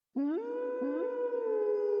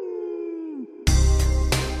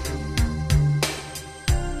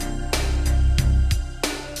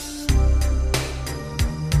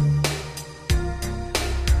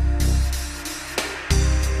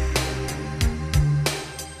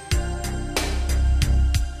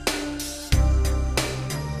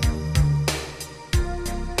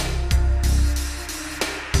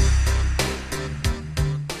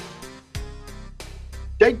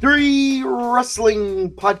Day 3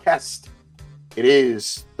 Wrestling Podcast. It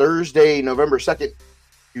is Thursday, November 2nd,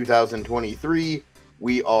 2023.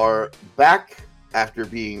 We are back after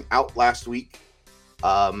being out last week.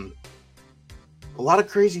 A lot of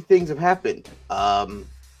crazy things have happened. 2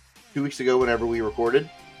 weeks ago, whenever we recorded,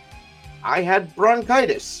 I had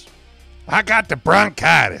bronchitis. I got the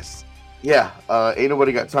bronchitis. Yeah, ain't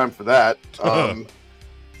nobody got time for that.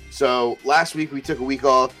 So last week we took a week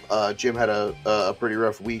off. Jim had a pretty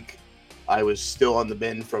rough week. I was still on the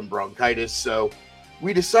mend from bronchitis, so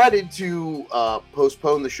we decided to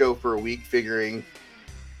postpone the show for a week, figuring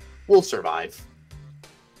we'll survive.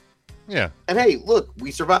 Yeah. And hey, look,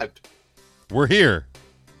 we survived. We're here.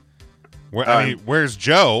 I mean, where's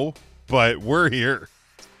Joe? But we're here.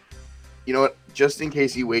 You know what? Just in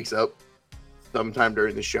case he wakes up sometime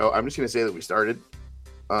during the show, I'm just going to say that we started.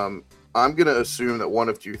 I'm going to assume that one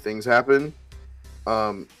of two things happened.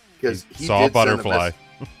 Because he saw a butterfly.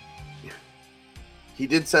 He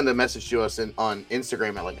did send a message to us on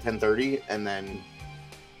Instagram at like 10:30, and then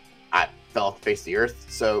I fell off the face of the earth.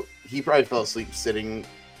 So he probably fell asleep sitting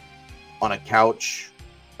on a couch,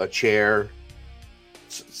 a chair,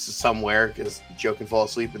 somewhere, because Joe can fall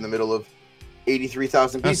asleep in the middle of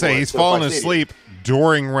 83,000 people. I say he's falling asleep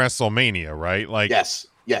during WrestleMania, right? Like yes.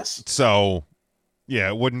 So, yeah,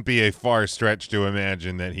 it wouldn't be a far stretch to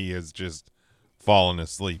imagine that he has just fallen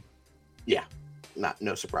asleep. Yeah,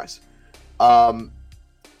 no surprise.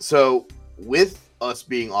 So with us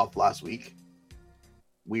being off last week,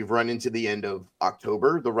 we've run into the end of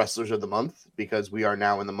October, the wrestlers of the month, because we are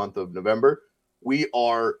now in the month of November. We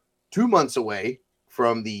are 2 months away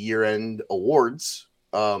from the year-end awards.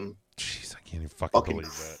 Jeez, I can't even fucking believe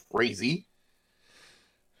that. Crazy.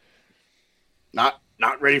 Not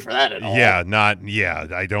ready for that at all. Yeah,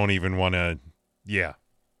 I don't even want to. Yeah.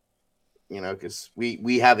 You know, because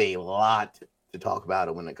we have a lot to talk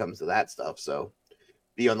about when it comes to that stuff. So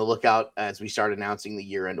be on the lookout as we start announcing the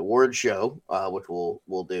year-end award show, which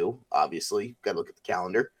we'll do. Obviously, got to look at the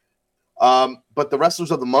calendar. But the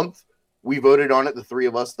wrestlers of the month, we voted on it. The three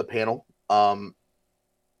of us, the panel,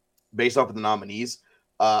 based off of the nominees.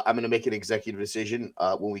 I'm going to make an executive decision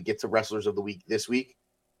when we get to wrestlers of the week this week.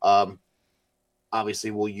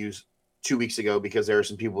 Obviously, we'll use 2 weeks ago because there are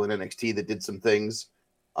some people in NXT that did some things.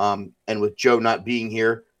 And with Joe not being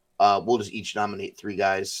here, we'll just each nominate three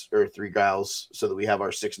guys or three gals so that we have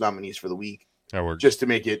our 6 nominees for the week. That works. Just to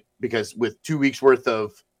make it, because with 2 weeks worth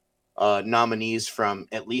of nominees from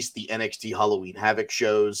at least the NXT Halloween Havoc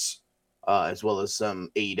shows, as well as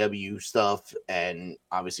some AEW stuff, and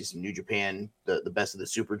obviously some New Japan, the best of the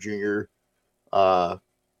Super Junior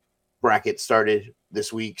bracket started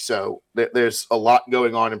this week. So there's a lot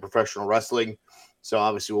going on in professional wrestling. So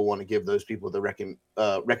obviously we'll want to give those people the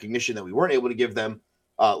recognition that we weren't able to give them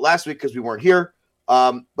last week because we weren't here.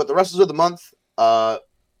 But the wrestlers of the month, a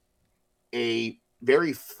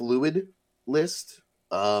very fluid list.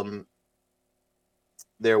 There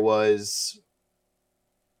was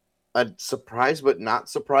a surprise, but not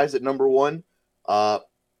surprise at number 1.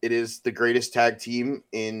 It is the greatest tag team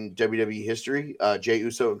in WWE history, Jey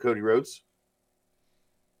Uso and Cody Rhodes.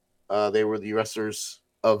 They were the wrestlers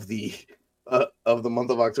of the month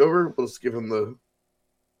of October. Let's give them the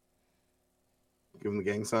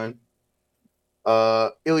gang sign.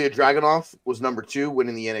 Ilya Dragunov was number 2,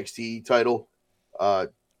 winning the NXT title.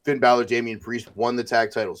 Finn Balor, Damian Priest won the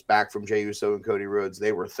tag titles back from Jey Uso and Cody Rhodes.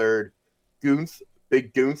 They were 3rd.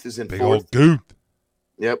 Big Gunther is in 4th. Big old Gunther.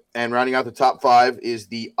 Yep. And rounding out the top 5 is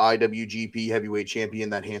the IWGP Heavyweight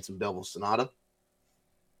Champion, that handsome devil Sonata.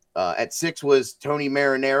 At 6 was Tony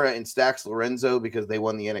Marinara and Stax Lorenzo because they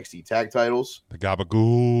won the NXT tag titles. The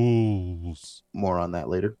Gabagools. More on that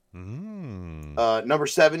later. Number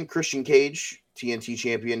 7, Christian Cage, TNT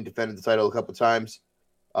champion, defended the title a couple times.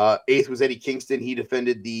 8th was Eddie Kingston. He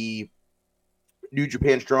defended the New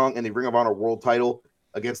Japan Strong and the Ring of Honor World title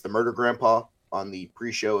against the Murder Grandpa on the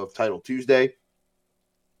pre-show of Title Tuesday.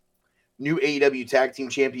 New AEW Tag Team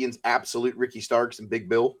Champions, Absolute Ricky Starks and Big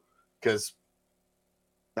Bill, because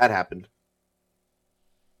that happened.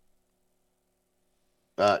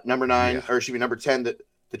 Number 9, or excuse me, number 10,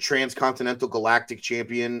 the Transcontinental Galactic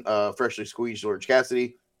Champion, freshly squeezed George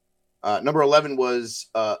Cassidy. Number 11 was,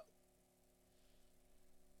 I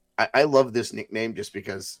love this nickname just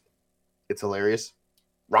because it's hilarious.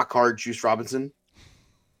 Rock Hard Juice Robinson.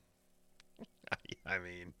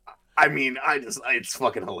 It's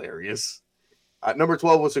fucking hilarious. Number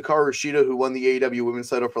 12 was Hikaru Shida, who won the AEW Women's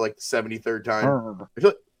title for like the 73rd time.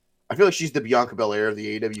 I feel like she's the Bianca Belair of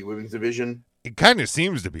the AEW Women's division. It kind of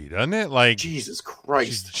seems to be, doesn't it? Like, Jesus Christ.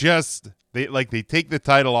 She's just they take the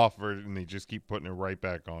title off her and they just keep putting it right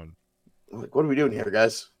back on. Like, what are we doing here,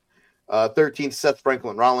 guys? 13th, Seth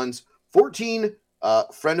Franklin Rollins. 14,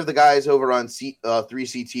 friend of the guys over on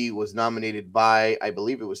 3CT was nominated by, I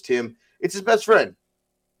believe it was Tim. It's his best friend,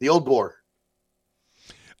 the old boar.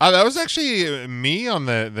 That was actually me on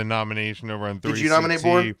the nomination over on 3CT. Did you nominate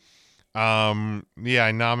Boar? Yeah,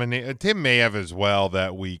 I nominate Tim may have as well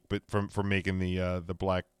that week, but for making the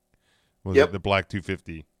black, the black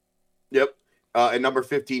 250. Yep. At number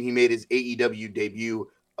 15, he made his AEW debut.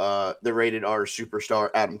 The rated R superstar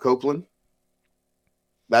Adam Copeland.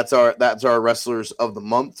 That's our wrestlers of the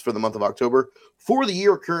month for the month of October. For the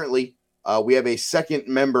year currently, we have a second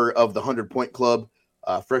member of the 100-point club,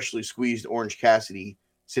 freshly squeezed Orange Cassidy,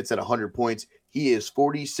 sits at 100 points. He is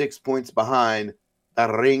 46 points behind the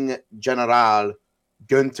Ring General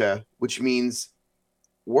Gunther, which means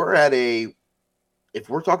we're at if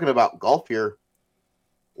we're talking about golf here,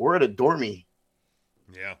 we're at a dormy.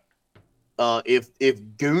 Yeah.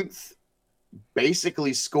 If Gunther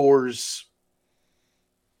basically scores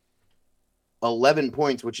 11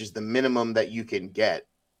 points, which is the minimum that you can get,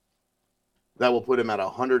 that will put him at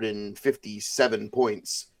 157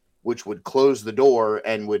 points, which would close the door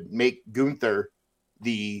and would make Gunther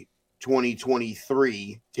the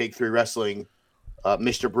 2023 Take 3 Wrestling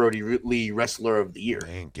Mr. Brody Lee Wrestler of the Year.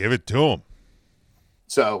 Man, give it to him.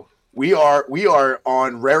 So we are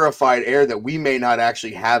on rarefied air that we may not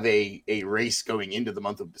actually have a race going into the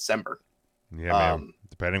month of December. Yeah, man.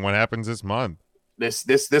 Depending what happens this month.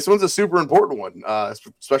 This one's a super important one,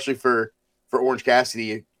 especially for Orange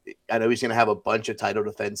Cassidy. I know he's going to have a bunch of title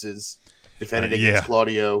defenses defended against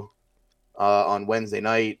Claudio on Wednesday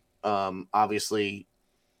night. Obviously,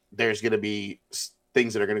 there's going to be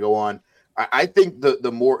things that are going to go on. I think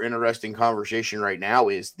the more interesting conversation right now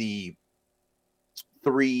is the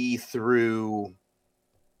 3 through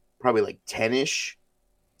probably like 10-ish.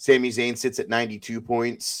 Sami Zayn sits at 92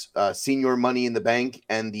 points. Senior Money in the Bank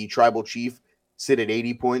and the Tribal Chief sit at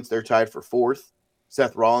 80 points. They're tied for 4th.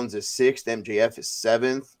 Seth Rollins is 6th. MJF is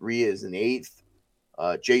 7th. Rhea is in 8th.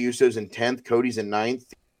 Jey Uso's in 10th. Cody's in 9th.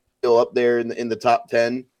 Still up there in the top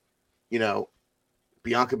 10. You know,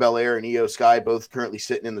 Bianca Belair and Io Sky both currently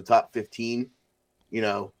sitting in the top 15. You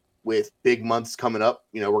know, with big months coming up.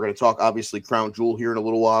 You know, we're going to talk, obviously, Crown Jewel here in a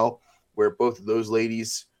little while, where both of those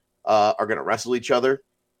ladies are going to wrestle each other.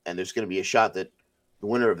 And there's going to be a shot that the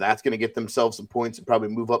winner of that's going to get themselves some points and probably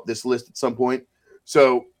move up this list at some point.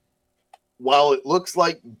 So while it looks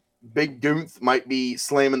like Big Gunther might be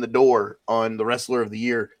slamming the door on the Wrestler of the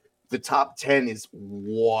Year, the top 10 is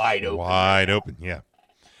wide open. Wide open, yeah.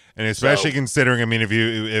 And especially considering, I mean,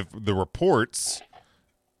 if the reports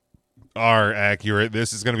are accurate,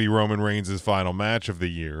 this is going to be Roman Reigns' final match of the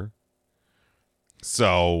year.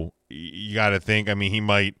 So you got to think, I mean, he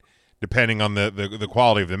might, depending on the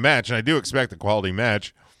quality of the match, and I do expect a quality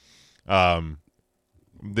match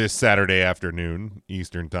this Saturday afternoon,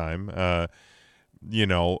 Eastern time, you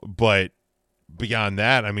know, but beyond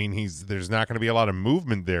that, I mean, there's not going to be a lot of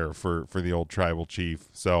movement there for the old Tribal Chief.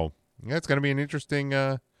 So yeah, it's going to be an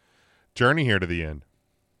interesting journey here to the end.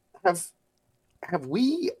 Have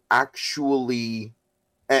we actually,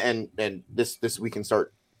 and this we can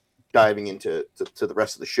start diving into the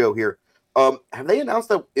rest of the show here. Have they announced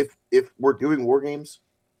that if we're doing War Games?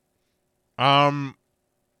 I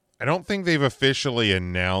don't think they've officially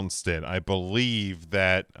announced it. I believe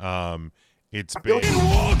that it's been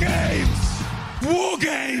War Games. War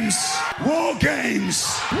Games. War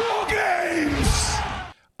Games. War Games.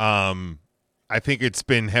 I think it's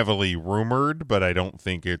been heavily rumored, but I don't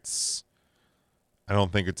think it's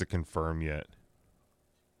a confirm yet.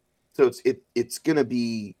 So it's gonna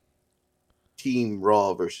be Team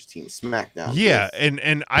Raw versus Team SmackDown. Yeah,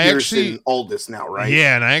 and I Pearson actually Aldis now, right?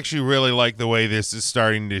 Yeah, and I actually really like the way this is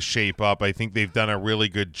starting to shape up. I think they've done a really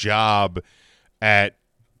good job at,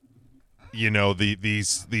 you know,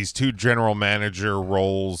 these two general manager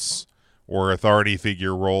roles or authority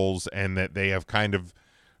figure roles, and that they have kind of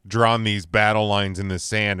drawn these battle lines in the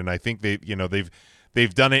sand. And I think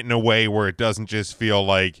they've done it in a way where it doesn't just feel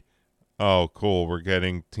like, oh, cool, we're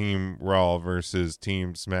getting Team Raw versus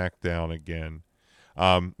Team SmackDown again.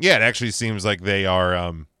 Yeah, it actually seems like they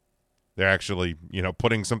are they're actually, you know,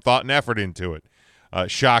 putting some thought and effort into it.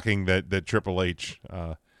 Shocking that Triple H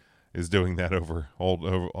is doing that over old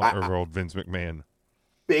Vince McMahon.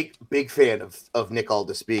 Big fan of Nick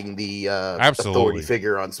Aldis being the authority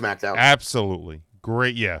figure on SmackDown. Absolutely.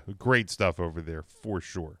 Great stuff over there for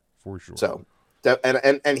sure. So,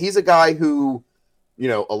 and he's a guy who, you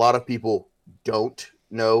know, a lot of people don't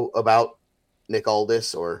know about Nick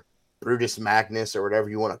Aldis or Brutus Magnus or whatever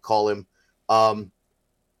you want to call him.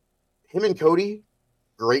 Him and Cody,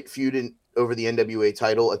 great feud over the NWA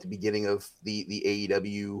title at the beginning of the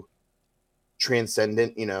AEW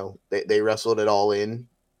Transcendent. You know, they wrestled it all in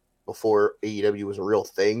before AEW was a real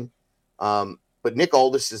thing. But Nick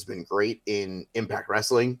Aldis has been great in Impact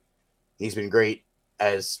Wrestling. He's been great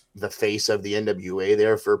as the face of the NWA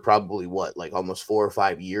there for probably almost 4 or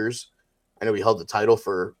 5 years. I know he held the title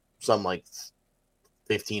for some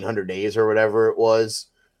 1,500 days or whatever it was.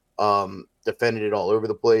 Defended it all over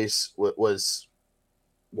the place. Was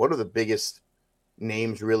one of the biggest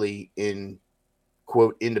names really in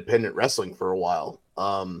quote independent wrestling for a while.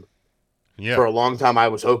 For a long time, I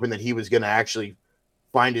was hoping that he was going to actually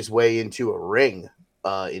find his way into a ring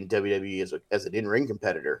in WWE as an in-ring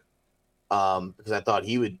competitor, because I thought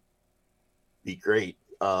he would be great.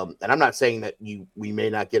 And I'm not saying that we may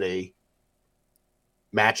not get a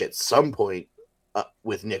match at some point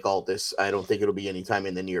with Nick Aldis. I don't think it'll be anytime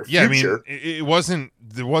in the near future. I mean, it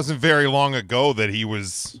wasn't very long ago that he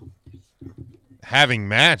was having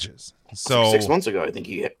matches. So 6 months ago, I think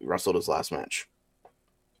he wrestled his last match.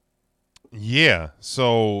 Yeah.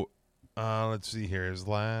 So let's see here. His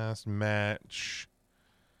last match.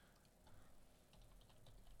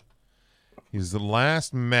 He's the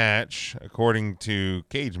last match, according to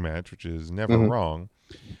Cage Match, which is never wrong,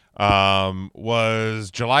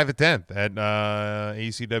 was July the 10th at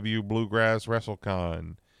ACW Bluegrass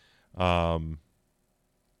WrestleCon.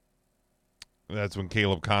 That's when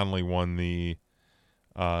Caleb Conley won the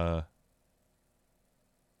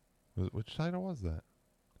which title was that?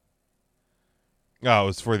 Oh, it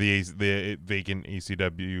was for the vacant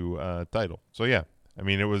ACW title. So yeah, I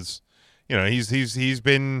mean, it was, he's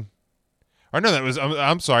been. Or no, that was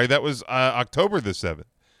I'm sorry, that was October the 7th.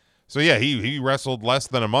 So yeah, he wrestled less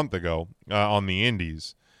than a month ago on the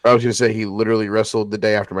Indies. I was gonna say he literally wrestled the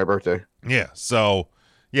day after my birthday. Yeah, so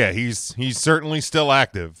yeah, he's certainly still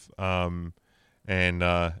active, and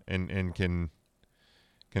can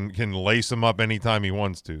lace him up anytime he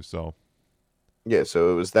wants to. So yeah,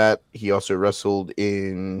 so it was that. He also wrestled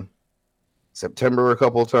in September a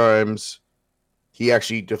couple of times. He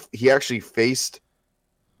actually faced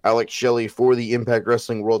Alex Shelley for the Impact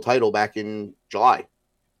Wrestling World title back in July.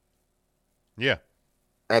 Yeah.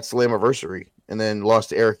 At Slammiversary. And then lost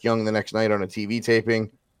to Eric Young the next night on a TV taping.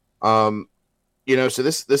 So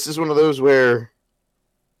this is one of those where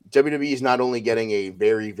WWE is not only getting a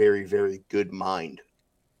very, very, very good mind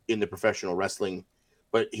in the professional wrestling,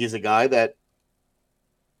 but he's a guy that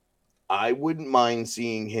I wouldn't mind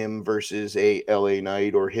seeing him versus a LA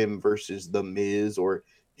Knight, or him versus The Miz, or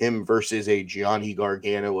him versus a Johnny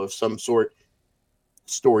Gargano of some sort,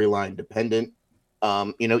 storyline dependent.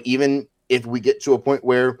 Even if we get to a point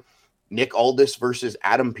where Nick Aldis versus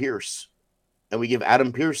Adam Pearce, and we give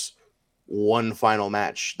Adam Pearce one final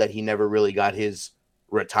match that he never really got his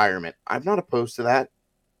retirement, I'm not opposed to that.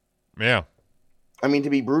 Yeah. I mean, to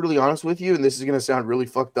be brutally honest with you, and this is going to sound really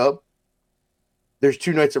fucked up, there's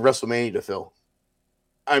 2 nights of WrestleMania to fill.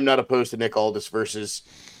 I'm not opposed to Nick Aldis versus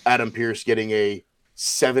Adam Pearce getting a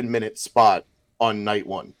 7-minute spot on night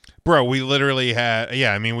 1. Bro, we literally had the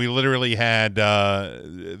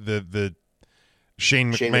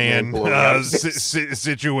Shane McMahon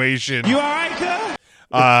situation. You all right, sir?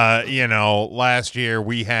 Last year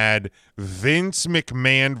we had Vince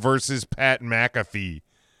McMahon versus Pat McAfee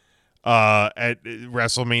at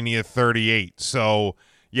WrestleMania 38. So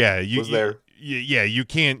yeah, you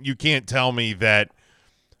can't tell me that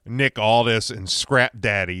Nick Aldis and Scrap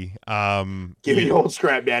Daddy. Give me old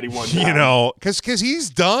Scrap Daddy one time. Because he's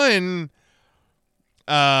done.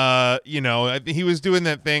 He was doing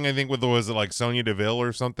that thing. I think was it like Sonya Deville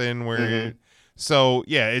or something? Where, so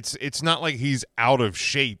yeah, it's not like he's out of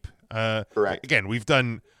shape. Correct. Again, we've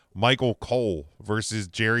done Michael Cole versus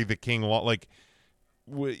Jerry the King Law.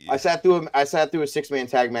 I sat through a 6-man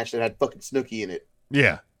tag match that had fucking Snooki in it.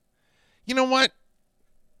 Yeah. You know what?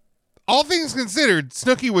 All things considered,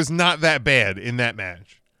 Snooki was not that bad in that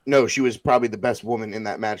match. No, she was probably the best woman in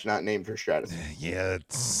that match, not named Trish Stratus. Yeah,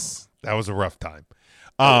 that was a rough time.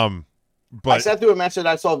 But I sat through a match that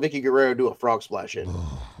I saw Vicky Guerrero do a frog splash in.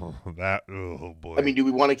 Oh boy. I mean, do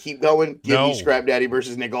we want to keep going? Give me Scrap Daddy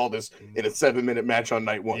versus Nick Aldis in a 7-minute match on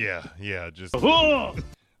night 1. Yeah, just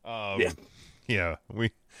yeah,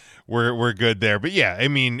 we're good there. But yeah, I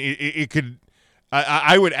mean, it could.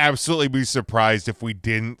 I would absolutely be surprised if we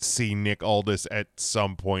didn't see Nick Aldis at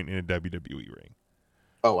some point in a WWE ring.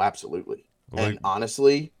 Oh, absolutely. And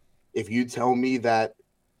honestly, if you tell me that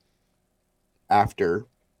after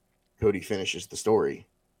Cody finishes the story,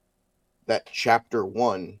 that chapter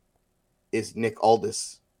 1 is Nick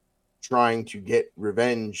Aldis trying to get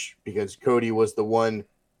revenge because Cody was the one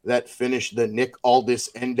that finished the Nick Aldis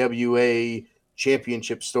NWA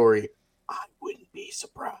championship story, I wouldn't be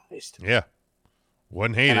surprised. Yeah.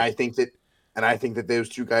 Wouldn't hate and it. I think that those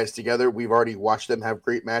two guys together, we've already watched them have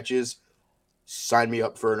great matches. Sign me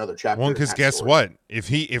up for another chapter. Well, because guess what?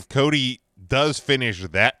 If Cody does finish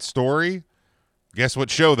that story, guess what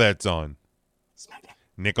show that's on? SmackDown.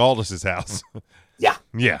 Nick Aldis's house. Yeah.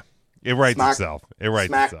 Yeah. It writes itself. It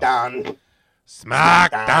writes SmackDown. itself.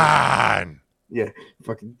 SmackDown. Yeah.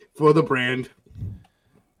 Fucking for the brand.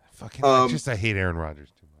 Fucking I hate Aaron Rodgers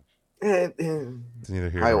too much. It's neither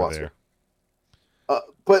here nor there.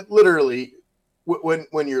 But literally,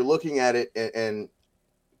 when you're looking at it, and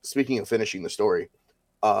speaking of finishing the story,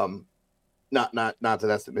 not that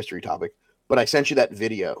that's the mystery topic, but I sent you that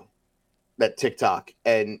video, that TikTok,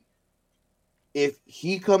 and if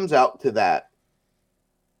he comes out to that,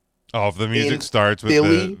 if the music starts with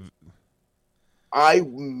Philly,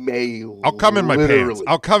 I'll come in my pants.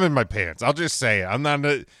 I'll come in my pants. I'll just say it. I'm not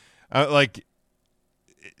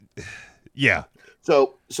yeah.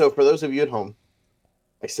 So for those of you at home,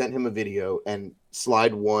 I sent him a video, and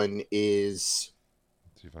slide 1 is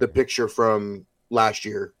the picture from last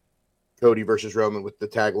year, Cody versus Roman, with the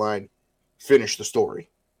tagline, "Finish the story."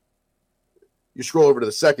 You scroll over to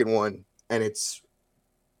the second one, and it's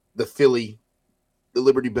the Philly, the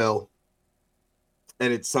Liberty Bell,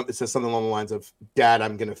 and it says something along the lines of, "Dad,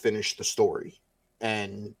 I'm going to finish the story."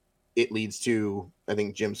 And it leads to, I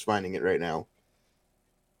think Jim's finding it right now.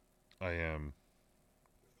 I am.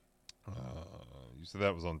 You said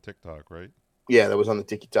that was on TikTok, right? Yeah, that was on the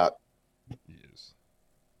TikTok. Yes.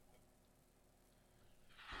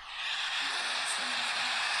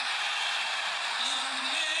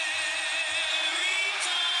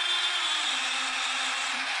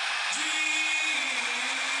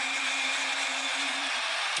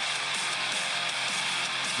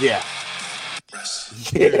 Yeah.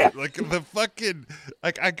 Yeah. Dude, like the fucking,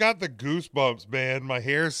 I got the goosebumps, man. My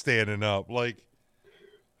hair's standing up. Like,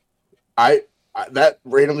 I that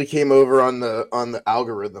randomly came over on the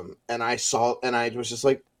algorithm, and I saw, and I was just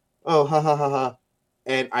like, oh, ha ha ha ha,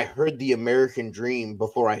 and I heard the American Dream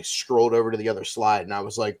before I scrolled over to the other slide, and I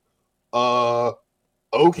was like,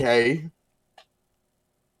 okay,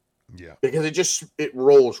 yeah, because it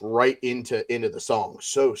rolls right into the song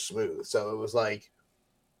so smooth. So it was like,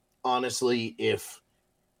 honestly, if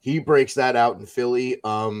he breaks that out in Philly,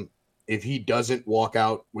 if he doesn't walk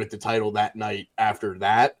out with the title that night after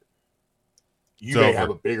that, you may have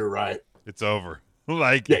a bigger ride. It's over.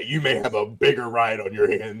 Like, yeah, you may have a bigger ride on your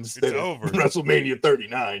hands than over. WrestleMania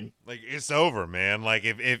 39. Like, it's over, man. Like,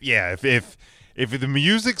 if the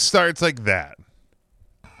music starts like that,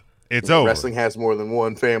 it's over. Wrestling has more than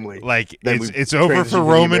one family. Like, it's over for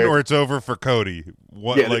Roman, or it's over for Cody.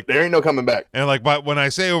 There ain't no coming back. And like, but when I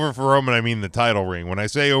say over for Roman, I mean the title ring. When I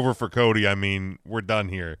say over for Cody, I mean we're done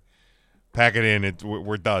here. Pack it in.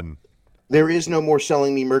 We're done. There is no more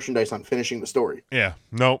selling me merchandise on finishing the story. Yeah.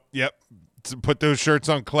 Nope. Yep. Put those shirts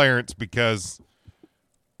on clearance because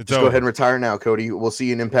it's Just over. Go ahead and retire now, Cody. We'll see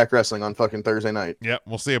you in Impact Wrestling on fucking Thursday night. Yep.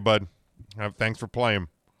 We'll see you, bud. Thanks for playing.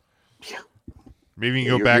 Yeah. Maybe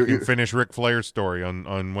you can go back and finish Ric Flair's story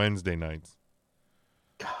on Wednesday nights.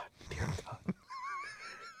 God, dear God.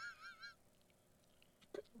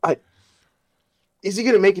 Is he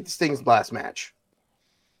going to make it to Sting's last match?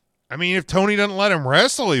 I mean, if Tony doesn't let him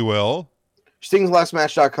wrestle, he will.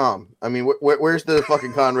 StingsLastMatch.com. I mean, where's the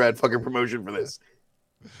fucking Conrad fucking promotion for this?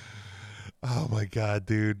 Oh my God,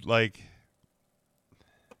 dude! Like,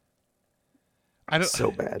 I don't.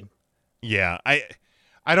 So bad. Yeah, I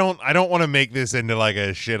don't want to make this into like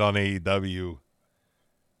a shit on AEW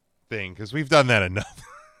thing because we've done that enough.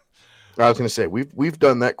 I was gonna say we've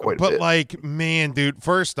done that quite a bit. But like, man, dude.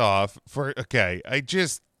 First off, I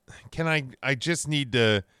just need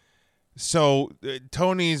to. So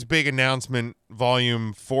Tony's big announcement,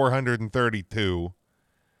 volume 432,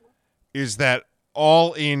 is that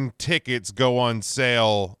all in tickets go on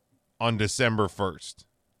sale on December 1st.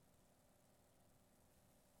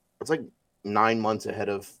 It's like 9 months ahead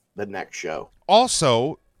of the next show.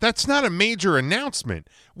 Also, that's not a major announcement.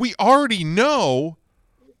 We already know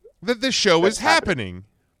that the show is happening.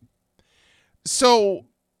 So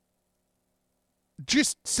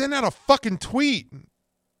just send out a fucking tweet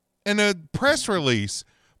and a press release.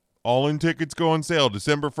 All in tickets go on sale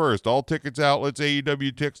December 1st. All tickets outlets,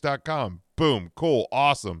 AEWTix.com. Boom. Cool.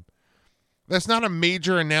 Awesome. That's not a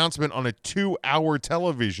major announcement on a 2-hour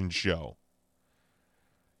television show.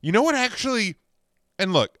 You know what actually,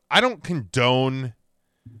 and look, I don't condone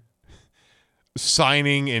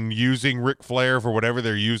signing and using Ric Flair for whatever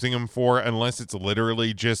they're using him for unless it's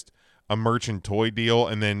literally just a merchant toy deal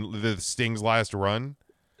and then the Sting's last run.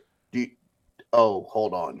 Oh,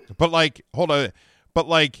 hold on. But like, hold on. But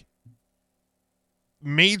like,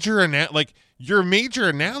 your major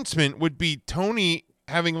announcement would be Tony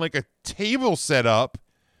having like a table set up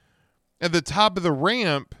at the top of the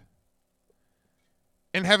ramp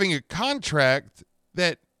and having a contract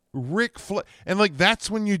that Ric Flair, and like that's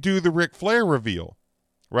when you do the Ric Flair reveal,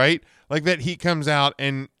 right? Like that he comes out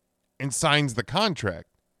and signs the contract.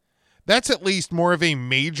 That's at least more of a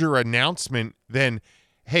major announcement than,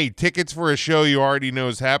 hey, tickets for a show you already know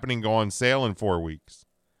is happening go on sale in 4 weeks.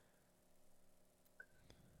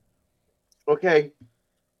 Okay.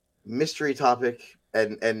 Mystery topic,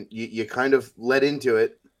 and you kind of led into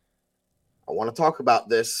it. I want to talk about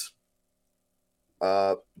this.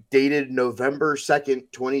 Dated November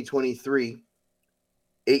 2nd, 2023,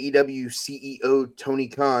 AEW CEO Tony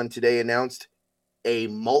Khan today announced a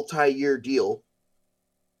multi-year deal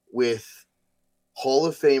with Hall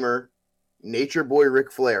of Famer Nature Boy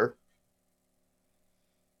Ric Flair.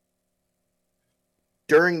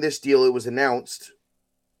 During this deal, it was announced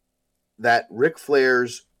that Ric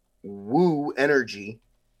Flair's Woo Energy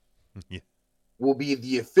will be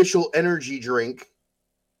the official energy drink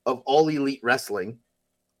of All Elite Wrestling.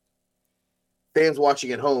 Fans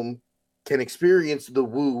watching at home can experience the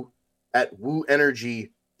Woo at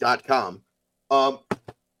wooenergy.com.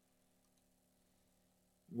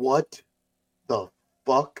 What the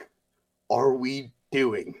fuck are we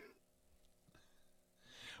doing?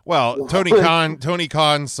 Well, Tony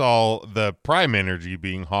Khan saw the Prime Energy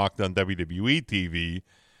being hawked on WWE TV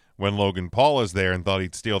when Logan Paul is there and thought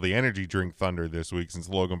he'd steal the energy drink thunder this week since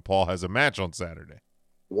Logan Paul has a match on Saturday.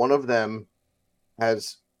 One of them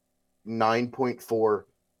has 9.4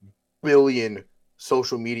 billion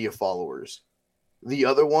social media followers. The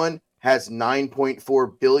other one has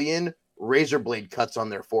 9.4 billion razor blade cuts on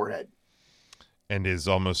their forehead. And is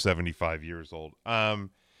almost 75 years old.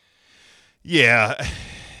 Yeah.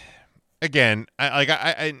 Again,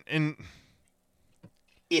 and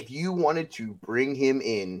if you wanted to bring him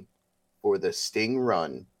in for the Sting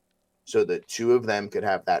run so the two of them could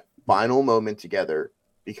have that final moment together,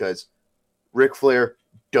 because Ric Flair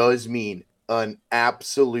does mean an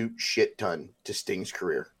absolute shit ton to Sting's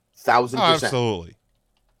career. 1,000%. Absolutely.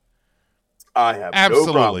 I have no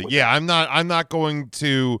problem with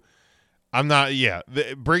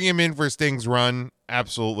that. Bring him in for Sting's run.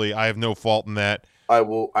 Absolutely. I have no fault in that. I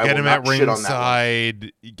will get him not at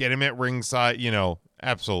ringside. Get him at ringside.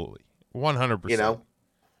 Absolutely, 100%.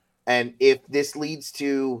 And if this leads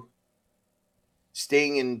to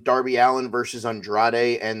Sting and Darby Allin versus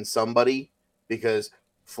Andrade and somebody, because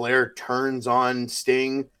Flair turns on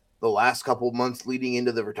Sting the last couple of months leading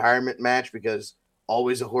into the retirement match, because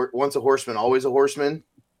once a horseman, always a horseman.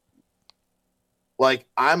 Like,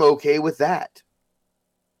 I'm okay with that.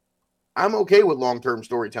 I'm okay with long-term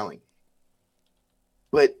storytelling.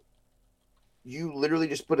 But you literally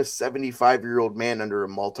just put a 75-year-old man under a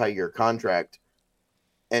multi-year contract,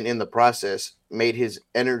 and in the process made his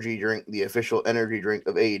energy drink the official energy drink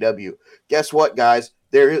of AEW. Guess what, guys?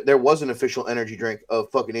 There was an official energy drink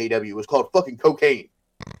of fucking AEW. It was called fucking cocaine.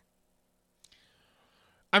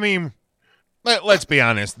 I mean, let's be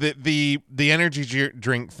honest. The energy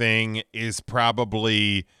drink thing is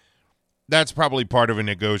probably part of a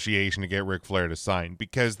negotiation to get Ric Flair to sign,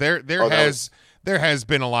 because there has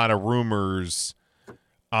been a lot of rumors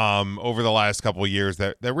over the last couple of years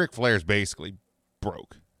that Ric Flair's basically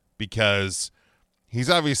broke, because he's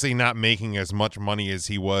obviously not making as much money as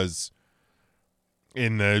he was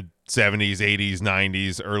in the 70s, 80s,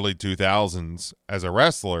 90s, early 2000s as a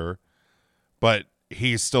wrestler, but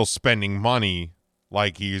he's still spending money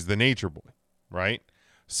like he's the Nature Boy, right?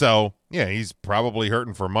 So, yeah, he's probably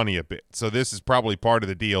hurting for money a bit. So this is probably part of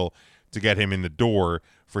the deal to get him in the door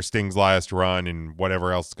for Sting's last run and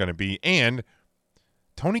whatever else it's going to be. And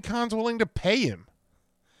Tony Khan's willing to pay him.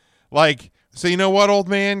 Like, so you know what, old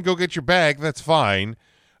man? Go get your bag. That's fine.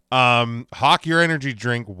 Hawk your energy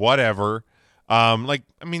drink, whatever.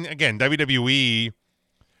 Again, WWE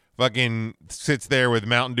fucking sits there with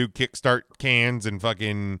Mountain Dew Kickstart cans and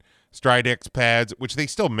fucking Stridex pads, which they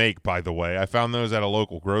still make, by the way. I found those at a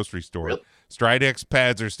local grocery store. Really? Stridex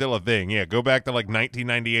pads are still a thing. Yeah, go back to like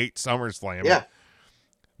 1998 SummerSlam.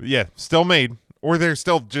 Yeah, still made. Or they're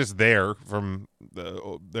still just there from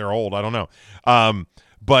they're old. I don't know.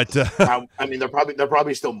 But they're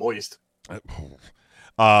probably still moist.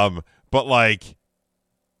 But like,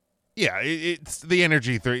 yeah, it's the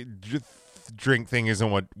energy drink thing isn't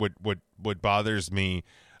what bothers me.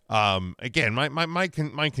 Again,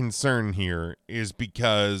 my concern here is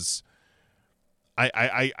because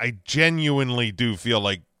I genuinely do feel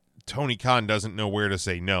like Tony Khan doesn't know where to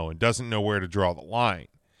say no and doesn't know where to draw the line.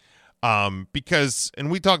 Because, and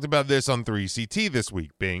we talked about this on 3CT this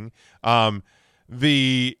week, Bing.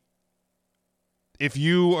 if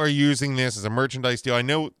you are using this as a merchandise deal, I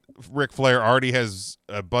know Ric Flair already has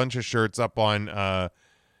a bunch of shirts up on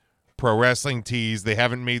Pro Wrestling Tees. They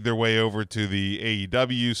haven't made their way over to the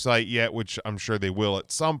AEW site yet, which I'm sure they will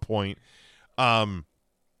at some point.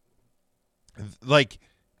 Like,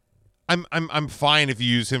 I'm fine if you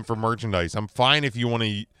use him for merchandise. I'm fine if you want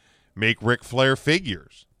to make Ric Flair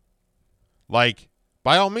figures. Like,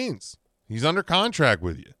 by all means, he's under contract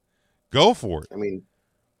with you. Go for it. I mean,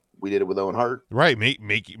 we did it with Owen Hart. Right.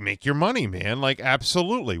 Make your money, man. Like,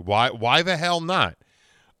 absolutely. Why the hell not?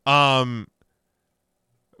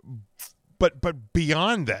 But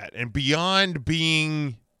beyond that, and beyond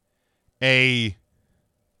being a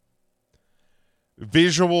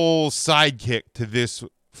visual sidekick to this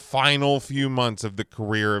final few months of the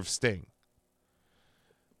career of Sting,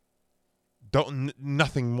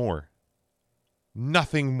 nothing more.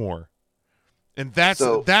 Nothing more. And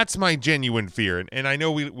that's my genuine fear. And I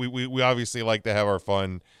know we obviously like to have our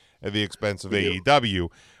fun at the expense of AEW,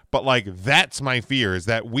 but like, that's my fear, is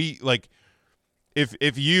that we, like,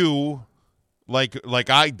 if you, like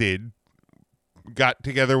I did, got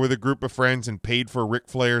together with a group of friends and paid for Ric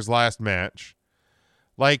Flair's last match,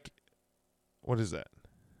 like, what is that?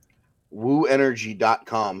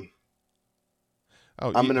 WooEnergy.com.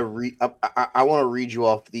 Oh, I'm gonna read. I want to read you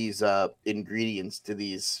off these ingredients to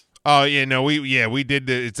these. Oh yeah, no, we did.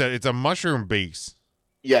 It's a mushroom base.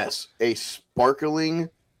 Yes, a sparkling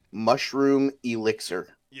mushroom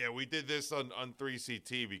elixir. Yeah, we did this on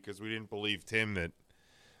 3CT because we didn't believe Tim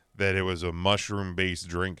that it was a mushroom based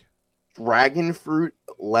drink. Dragon fruit,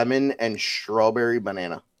 lemon, and strawberry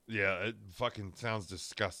banana. Yeah, it fucking sounds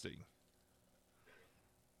disgusting.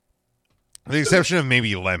 With the exception of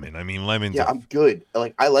maybe lemon. I mean, lemon's... Yeah, I'm good.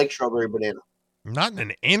 I like strawberry banana. Not in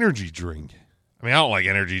an energy drink. I mean, I don't like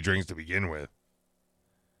energy drinks to begin with.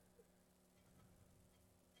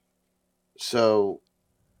 So,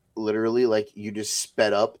 literally, like, you just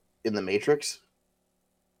sped up in the Matrix.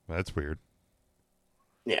 That's weird.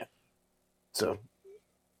 Yeah. So,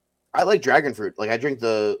 I like dragon fruit. Like, I drink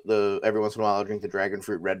the every once in a while, I'll drink the dragon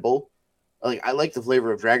fruit Red Bull. Like, I like the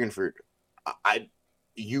flavor of dragon fruit.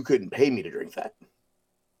 You couldn't pay me to drink that.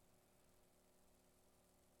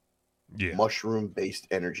 Yeah. Mushroom-based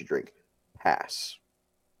energy drink. Pass.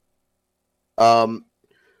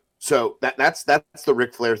 So that's the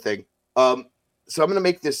Ric Flair thing. So I'm gonna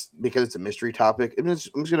make this, because it's a mystery topic, I'm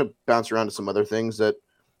just gonna bounce around to some other things that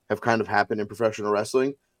have kind of happened in professional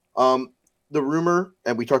wrestling. The rumor,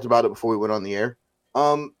 and we talked about it before we went on the air.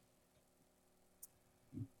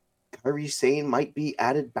 Kairi Sane might be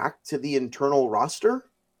added back to the internal roster,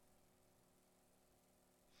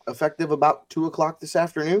 effective about 2:00 this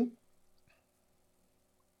afternoon.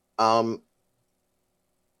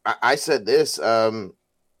 I said this. I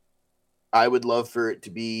would love for it to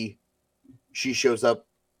be she shows up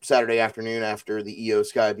Saturday afternoon after the Io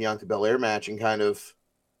Sky Bianca Belair match, and kind of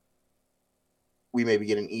we maybe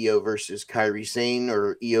get an Io versus Kairi Sane,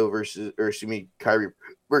 or Kairi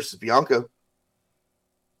versus Bianca.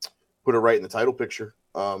 Put her right in the title picture.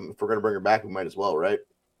 If we're gonna bring her back, we might as well, right?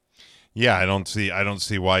 Yeah, I don't see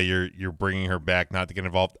why you're bringing her back not to get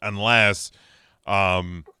involved, unless, I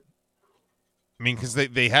mean, because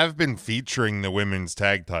they have been featuring the women's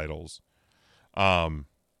tag titles, and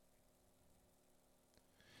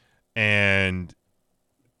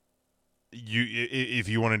if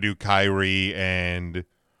you want to do Kairi and,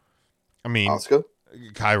 I mean, Asuka?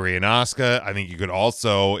 Kairi and Asuka, I think you could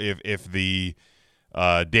also, if the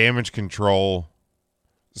Damage Control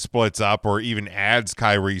splits up or even adds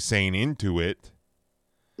Kairi Sane into it,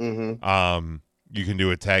 mm-hmm. You can do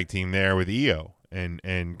a tag team there with Io and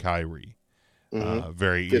Kairi,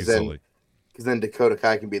 very easily. Because then Dakota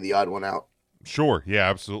Kai can be the odd one out. Sure, yeah,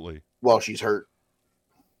 absolutely. While she's hurt.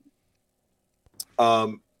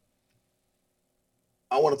 I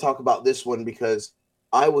want to talk about this one because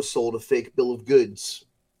I was sold a fake bill of goods.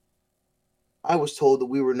 I was told that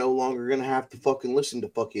we were no longer going to have to fucking listen to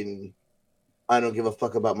fucking I don't give a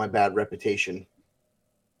fuck about my bad reputation.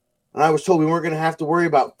 And I was told we weren't going to have to worry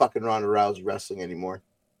about fucking Ronda Rousey wrestling anymore.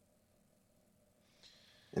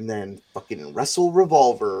 And then fucking Wrestle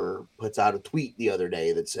Revolver puts out a tweet the other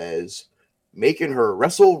day that says, making her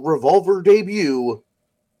Wrestle Revolver debut,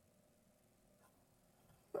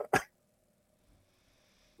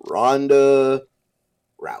 Ronda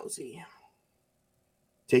Rousey.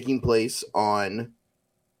 Taking place on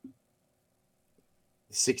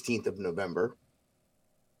the 16th of November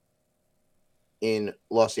in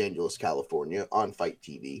Los Angeles, California on Fight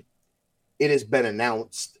TV. It has been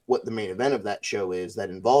announced what the main event of that show is that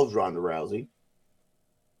involves Ronda Rousey.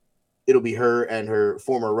 it'll be her and her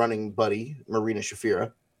former running buddy, Marina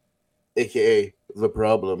Shafira, aka The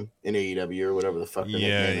Problem in AEW or whatever the fuck her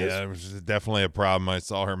nickname is. It was definitely a problem. I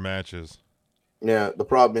saw her matches. Yeah, the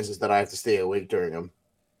problem is that I have to stay awake during them.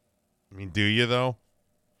 I mean, do you though?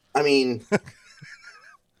 I mean,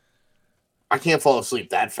 I can't fall asleep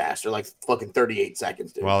that fast. They're like fucking 38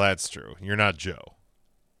 seconds, dude. Well, that's true. You're not Joe.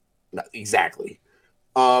 Not exactly.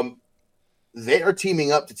 They are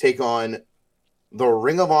teaming up to take on the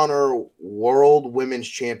Ring of Honor World Women's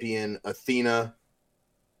Champion Athena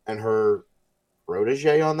and her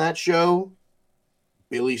protege on that show,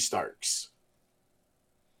 Billy Starks.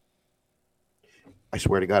 I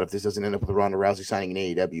swear to God, if this doesn't end up with Ronda Rousey signing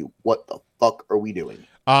an AEW, what the fuck are we doing?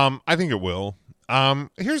 I think it will.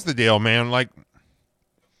 Here's the deal, man. Like,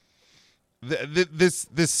 this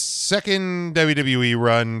second WWE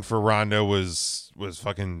run for Ronda was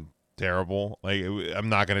fucking terrible. Like, I'm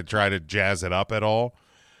not gonna try to jazz it up at all.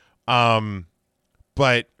 But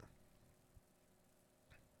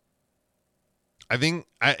I think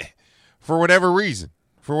for whatever reason,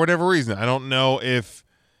 I don't know if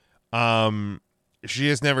she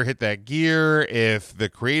just never hit that gear, if the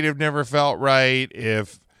creative never felt right,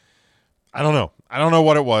 if I don't know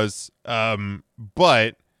what it was.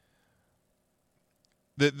 But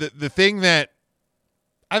the thing that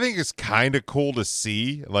I think is kind of cool to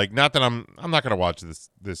see, like, not that I'm not gonna watch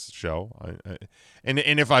this show, and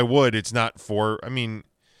if I would, it's not for. I mean,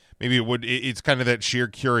 maybe it would. It's kind of that sheer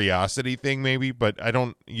curiosity thing, maybe. But I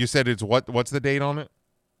don't. You said it's what's the date on it?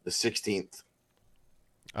 The 16th.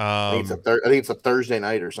 I think it's a Thursday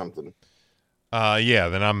night or something. Yeah,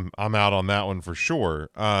 then I'm out on that one for sure.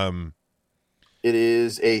 It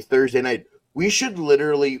is a Thursday night. We should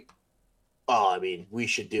literally. Oh, I mean, we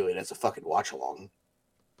should do it as a fucking watch along.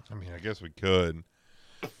 I mean, I guess we could.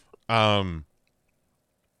 But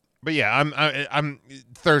yeah, I'm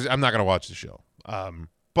Thursday. I'm not gonna watch the show.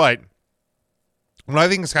 But what I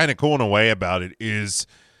think is kind of cool in a way about it is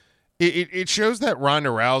it shows that Ronda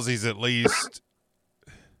Rousey's at least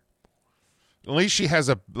she has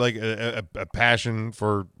a passion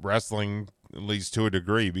for wrestling, at least to a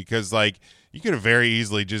degree, because like you could have very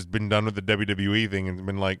easily just been done with the WWE thing and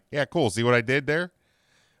been like, yeah, cool. See what I did there?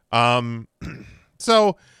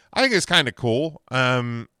 So I think it's kind of cool.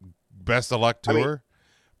 Best of luck to her.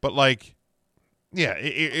 But like, yeah,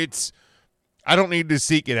 it's, I don't need to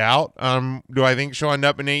seek it out. Do I think she'll end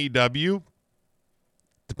up in AEW?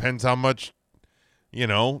 Depends how much,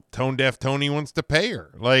 Tone Deaf Tony wants to pay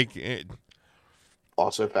her. Like,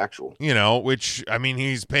 also factual. Which, I mean,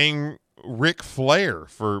 he's paying Ric Flair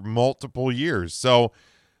for multiple years. So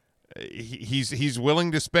he's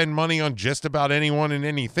willing to spend money on just about anyone and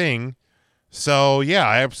anything. So, yeah,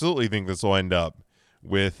 I absolutely think this will end up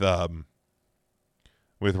with Ronda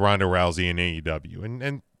Rousey in AEW.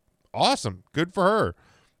 And awesome. Good for her.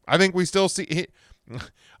 I think we still see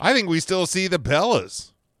the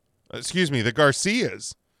Bellas. Excuse me, the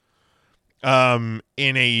Garcias in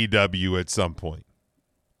AEW at some point.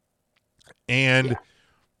 And,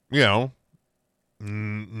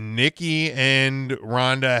 Nikki and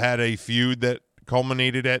Ronda had a feud that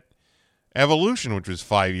culminated at Evolution, which was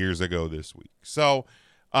 5 years ago this week. So,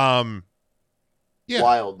 yeah.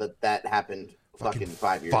 Wild that happened fucking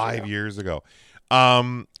 5 years ago. 5 years ago.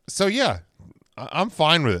 So, yeah, I'm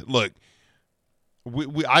fine with it. Look,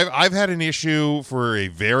 I've had an issue for a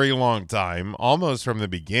very long time, almost from the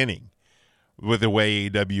beginning, with the way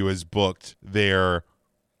AEW has booked their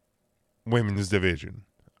women's division.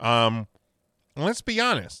 Let's be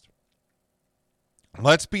honest.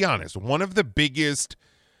 One of the biggest,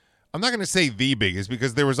 I'm not going to say the biggest,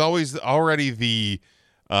 because there was already the,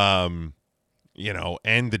 and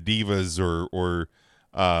the Divas or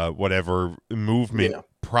whatever movement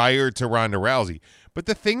prior to Ronda Rousey. But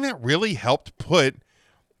the thing that really helped put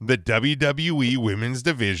the WWE women's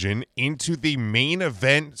division into the main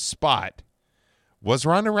event spot was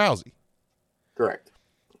Ronda Rousey. Correct.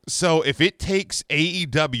 So if it takes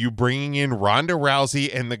AEW bringing in Ronda Rousey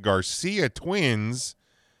and the Garcia twins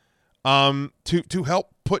to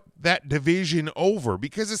help put that division over,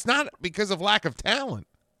 because it's not because of lack of talent.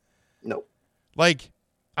 No. Like,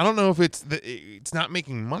 I don't know if it's not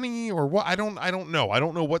making money or what. I don't know. I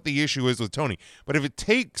don't know what the issue is with Tony. But if it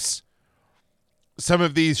takes some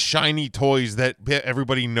of these shiny toys that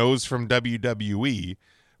everybody knows from WWE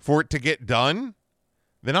for it to get done,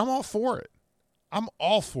 then I'm all for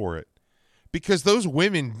it. Because those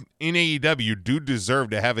women in AEW do deserve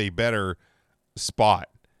to have a better spot.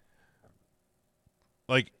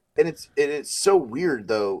 Like, and it's so weird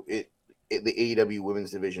though, the AEW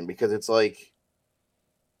women's division, because it's like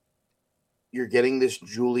you're getting this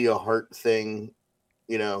Julia Hart thing,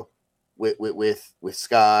 with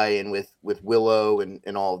Sky and with Willow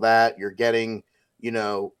and all that. You're getting,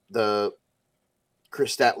 the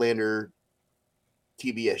Chris Statlander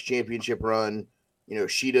TBS championship run.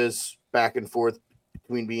 Sheeta's back and forth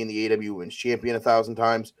between being the AW Women's Champion 1,000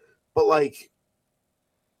 times. But, like,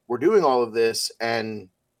 we're doing all of this, and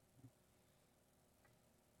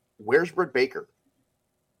where's Britt Baker?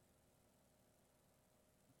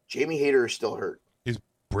 Jamie Hayter is still hurt. Is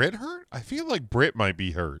Britt hurt? I feel like Britt might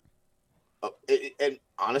be hurt. And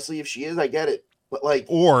honestly, if she is, I get it. But, like...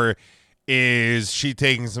 Or is she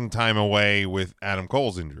taking some time away with Adam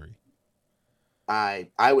Cole's injury?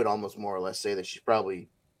 I would almost more or less say that she's probably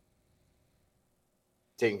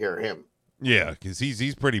taking care of him. Yeah, because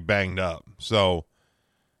he's pretty banged up. So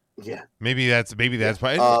yeah, maybe that's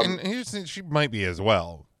probably, and here's she might be as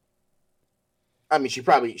well. I mean,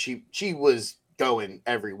 she was going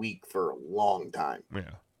every week for a long time.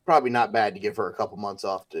 Yeah, probably not bad to give her a couple months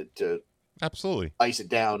off to absolutely ice it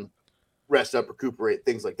down, rest up, recuperate,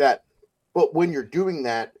 things like that. But when you're doing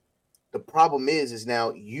that, the problem is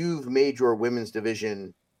now you've made your women's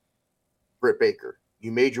division Britt Baker.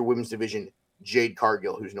 You made your women's division Jade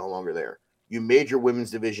Cargill, who's no longer there. You made your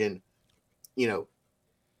women's division,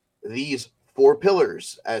 these four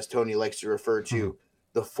pillars, as Tony likes to refer to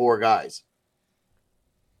the four guys.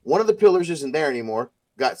 One of the pillars isn't there anymore.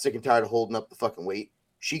 Got sick and tired of holding up the fucking weight.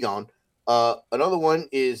 She gone. Another one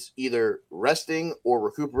is either resting or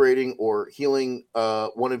recuperating or healing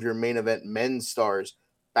one of your main event men's stars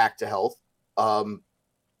back to health. And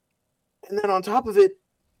then on top of it,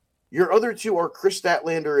 your other two are Chris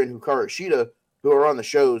Statlander and Hikaru Shida, who are on the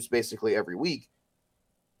shows basically every week.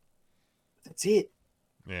 That's it.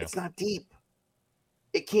 Yeah. It's not deep.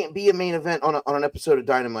 It can't be a main event on an episode of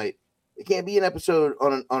Dynamite. It can't be an episode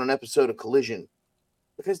on an episode of Collision,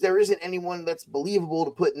 because there isn't anyone that's believable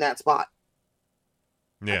to put in that spot.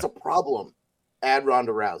 Yeah. That's a problem. Add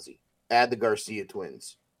Ronda Rousey. Add the Garcia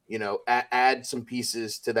twins. Add some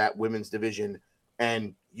pieces to that women's division,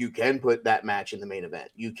 and you can put that match in the main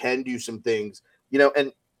event. You can do some things,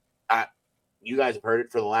 and you guys have heard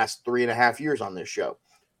it for the last 3.5 years on this show.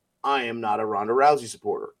 I am not a Ronda Rousey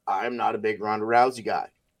supporter. I am not a big Ronda Rousey guy.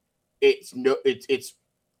 It's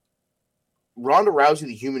Ronda Rousey,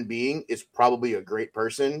 the human being, is probably a great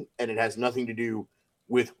person, and it has nothing to do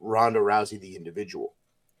with Ronda Rousey, the individual.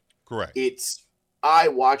 Correct. I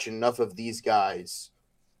watch enough of these guys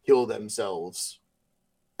kill themselves,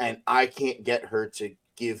 and I can't get her to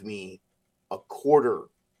give me a quarter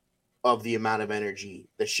of the amount of energy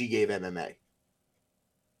that she gave MMA.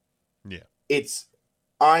 Yeah.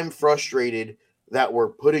 I'm frustrated that we're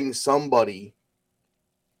putting somebody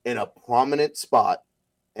in a prominent spot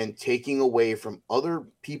and taking away from other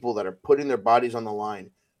people that are putting their bodies on the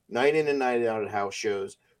line night in and night out at house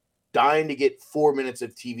shows, dying to get 4 minutes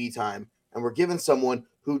of TV time, and we're giving someone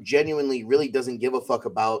who genuinely really doesn't give a fuck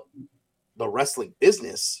about the wrestling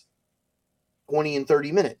business 20 and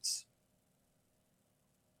 30 minutes.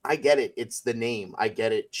 I get it. It's the name. I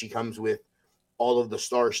get it. She comes with all of the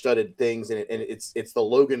star-studded things, and it's the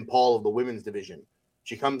Logan Paul of the women's division.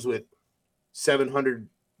 She comes with 700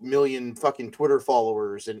 million fucking Twitter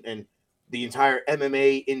followers, and the entire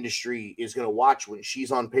MMA industry is going to watch when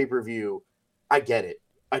she's on pay-per-view. I get it.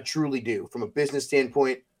 I truly do. From a business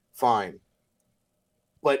standpoint, fine.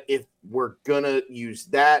 But if we're going to use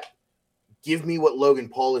that, give me what Logan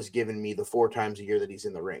Paul has given me the 4 times a year that he's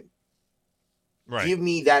in the ring. Right. Give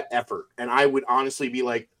me that effort. And I would honestly be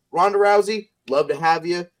like, Ronda Rousey, love to have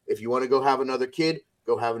you. If you want to go have another kid,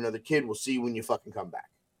 go have another kid. We'll see when you fucking come back.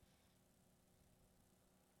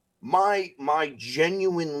 My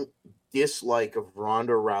genuine dislike of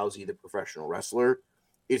Ronda Rousey, the professional wrestler,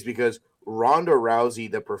 is because Ronda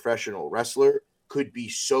Rousey, the professional wrestler, could be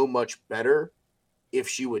so much better if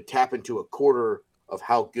she would tap into a quarter of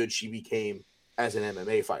how good she became as an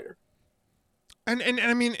MMA fighter. And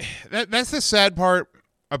I mean, that's the sad part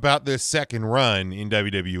about this second run in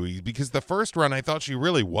WWE, because the first run I thought she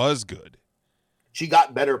really was good. She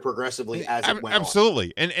got better progressively as it went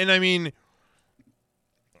absolutely. On. And I mean,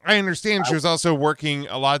 I understand she was also working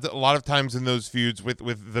a lot of times in those feuds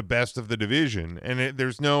with the best of the division, and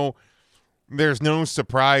there's no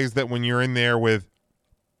surprise that when you're in there with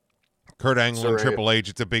Kurt Angle and Triple H,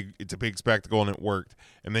 it's a big spectacle, and it worked.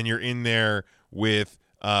 And then you're in there with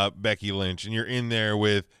Becky Lynch, and you're in there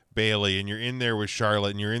with Bayley, and you're in there with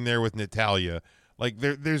Charlotte, and you're in there with Natalya. Like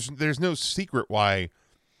there's no secret why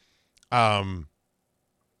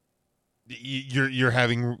you're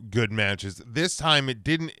having good matches. This time it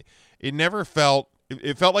felt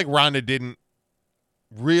like Ronda didn't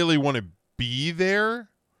really want to be there.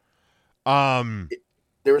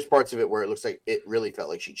 There was parts of it where it looks like it really felt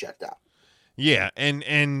like she checked out. Yeah,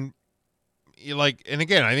 and like, and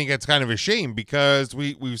again, I think that's kind of a shame because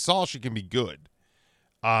we saw she can be good,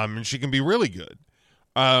 and she can be really good.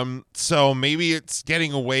 So maybe it's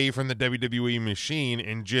getting away from the WWE machine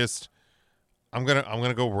and just I'm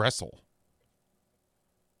gonna go wrestle.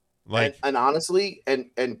 Like, and honestly,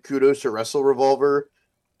 and kudos to Wrestle Revolver.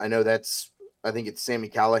 I know I think it's Sammy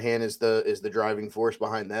Callahan is the driving force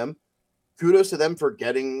behind them. Kudos to them for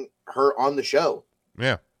getting her on the show.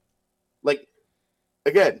 yeah, Like,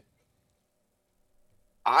 again,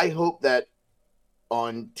 I hope that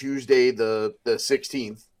on Tuesday the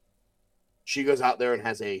 16th, she goes out there and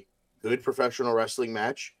has a good professional wrestling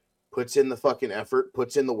match, puts in the fucking effort,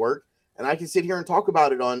 puts in the work, and I can sit here and talk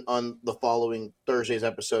about it on the following Thursday's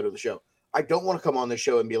episode of the show. I don't want to come on this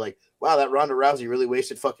show and be like, wow, that Ronda Rousey really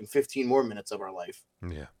wasted fucking 15 more minutes of our life.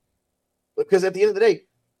 yeah, Because at the end of the day,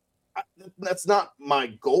 that's not my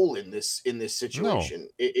goal in this situation. No.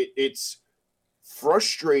 It's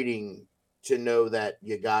frustrating to know that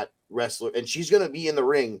you got wrestler, and she's going to be in the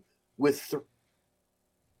ring with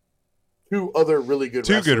two other really good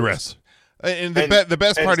wrestlers. Two good wrestlers. And the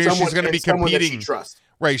best part is she's going to be competing.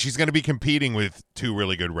 Right, she's going to be competing with two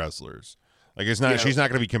really good wrestlers. Like, it's not. She's not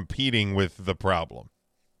going to be competing with the problem.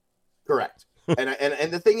 Correct.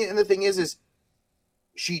 and the thing is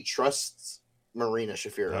she trusts Marina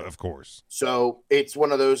Shafiro. Of course. So it's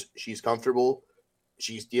one of those. She's comfortable.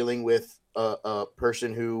 She's dealing with a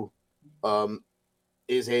person who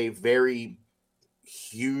is a very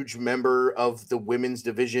huge member of the women's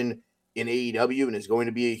division in AEW and is going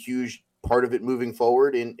to be a huge part of it moving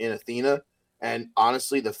forward in Athena. And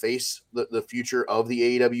honestly, the future of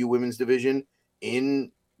the AEW women's division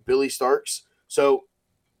in Billy Starks. So,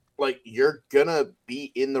 like, you're going to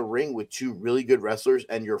be in the ring with two really good wrestlers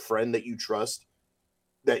and your friend that you trust,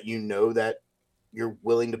 that you know that you're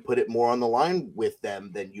willing to put it more on the line with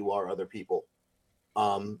them than you are other people.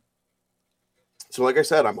 So like I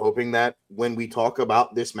said, I'm hoping that when we talk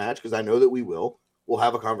about this match, because I know that we'll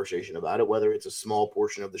have a conversation about it, whether it's a small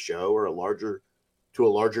portion of the show or to a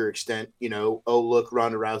larger extent, oh, look,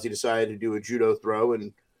 Ronda Rousey decided to do a judo throw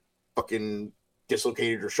and fucking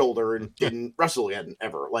dislocated her shoulder and didn't wrestle again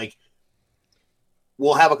ever. Like,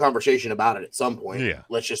 we'll have a conversation about it at some point. Yeah.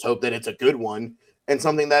 Let's just hope that it's a good one and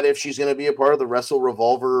something that if she's going to be a part of the Wrestle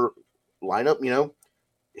Revolver lineup,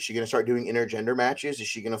 is she going to start doing intergender matches? Is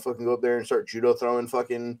she going to fucking go up there and start judo throwing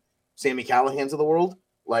fucking Sammy Callahans of the world?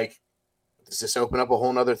 Like, does this open up a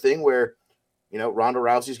whole nother thing where, Ronda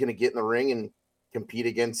Rousey's going to get in the ring and compete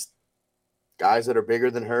against guys that are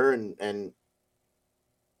bigger than her and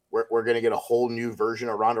we're going to get a whole new version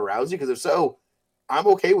of Ronda Rousey? Because if so, I'm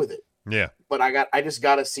okay with it. Yeah. But I just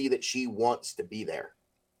got to see that she wants to be there.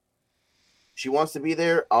 She wants to be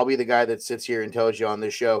there. I'll be the guy that sits here and tells you on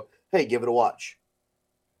this show, hey, give it a watch.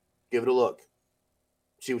 Give it a look.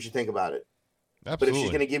 See what you think about it. Absolutely. But if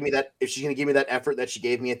she's going to give me that effort that she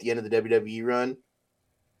gave me at the end of the WWE run,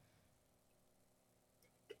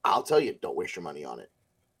 I'll tell you, don't waste your money on it.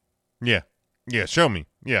 Yeah. Yeah, show me.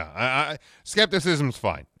 Yeah. Skepticism's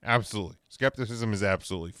fine. Absolutely. Skepticism is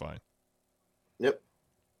absolutely fine. Yep.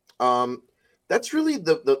 That's really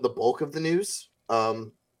the bulk of the news.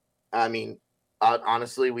 I mean,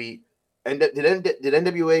 honestly, did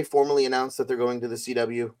NWA formally announce that they're going to the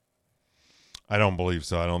CW? I don't believe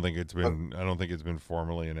so. I don't think it's been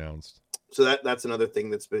formally announced. So that's another thing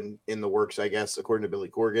that's been in the works, I guess, according to Billy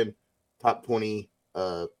Corgan, top 20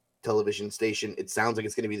 television station. It sounds like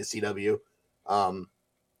it's going to be the CW.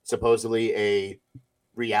 Supposedly a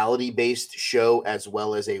reality-based show as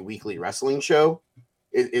well as a weekly wrestling show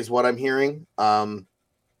is what I'm hearing. I'll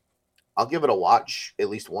give it a watch at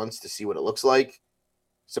least once to see what it looks like.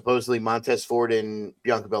 Supposedly Montez Ford and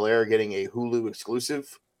Bianca Belair are getting a Hulu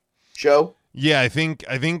exclusive show. Yeah, I think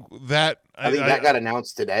that got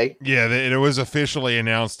announced today. Yeah, it was officially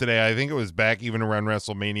announced today. I think it was back even around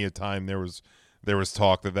WrestleMania time. There was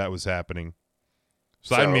talk that was happening.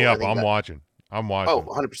 Sign me up. I'm watching. Oh,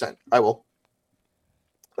 100%. I will.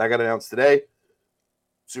 That got announced today.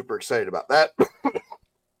 Super excited about that.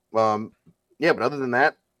 Yeah, but other than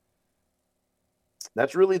that,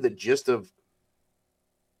 that's really the gist of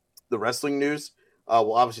the wrestling news.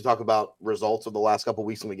 We'll obviously talk about results of the last couple of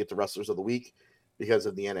weeks when we get to Wrestlers of the Week because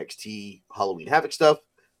of the NXT Halloween Havoc stuff.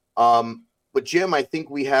 But Jim, I think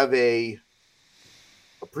we have a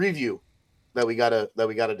preview that we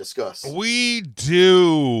gotta discuss. We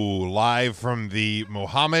do, live from the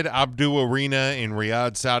Mohammed Abdul Arena in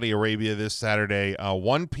Riyadh, Saudi Arabia this Saturday,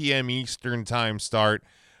 1 p.m. Eastern time start.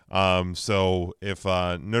 So if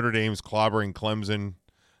Notre Dame's clobbering Clemson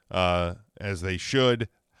as they should,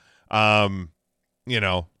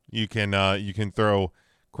 you can throw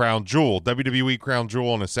Crown Jewel, WWE Crown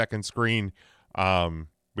Jewel on a second screen,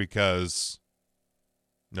 because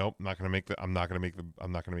nope, I'm not gonna make a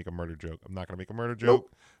murder joke. I'm not gonna make a murder joke.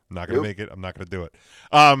 Nope. I'm not gonna make it. I'm not gonna do it.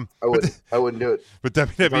 I wouldn't do it. But You're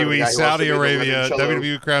talking to the WWE guy who Saudi wants to make a Arabia, limoncello.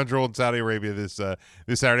 WWE Crown Jewel in Saudi Arabia this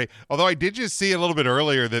Saturday. Although I did just see a little bit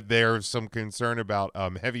earlier that there's some concern about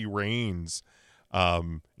heavy rains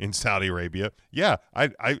in Saudi Arabia. Yeah,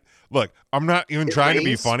 I look, I'm not even trying to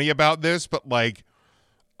be funny about this, but like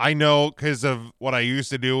I know because of what I used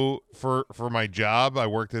to do for my job. I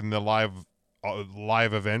worked in the live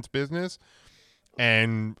events business,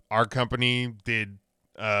 and our company did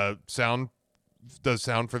sound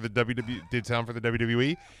for the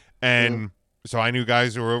WWE, and so I knew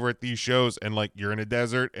guys who were over at these shows, and like you're in a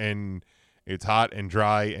desert and it's hot and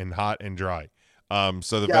dry and hot and dry. I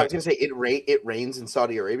was gonna say it rains in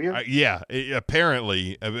Saudi Arabia.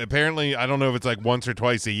 Apparently, I don't know if it's like once or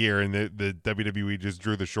twice a year, and the WWE just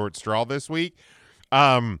drew the short straw this week.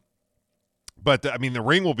 But I mean, the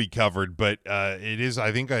ring will be covered, but it is.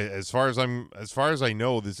 I think as far as I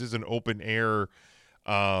know, this is an open air.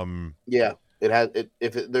 Yeah, it has.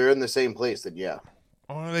 They're in the same place, then yeah.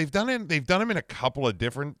 Oh, they've done it. They've done them in a couple of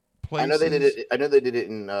different places. I know they did it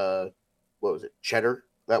in what was it, Cheddar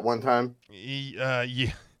that one time? Yeah.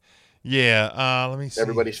 Let me see.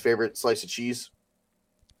 Everybody's favorite slice of cheese.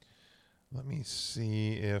 Let me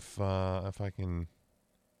see if I can.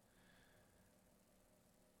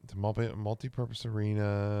 It's a multi-purpose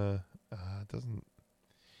arena. It doesn't.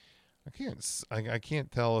 I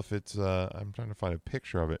can't tell if it's. I'm trying to find a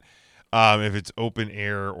picture of it. If it's open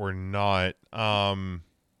air or not. Oh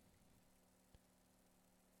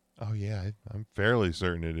yeah, I'm fairly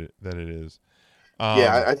certain that it is.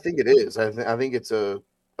 Yeah, I think it is. I think it's a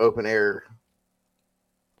open air.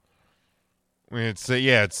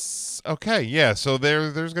 It's okay. Yeah, so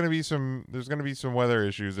there's gonna be some weather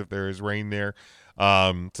issues if there is rain there.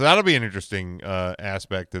 So that'll be an interesting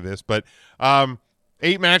aspect to this. But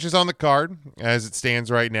 8 matches on the card as it stands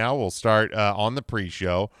right now. We'll start on the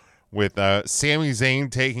pre-show with Sami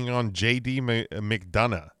Zayn taking on JD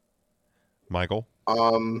McDonough. Michael?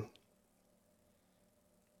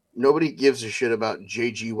 Nobody gives a shit about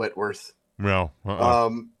JG Wentworth. No.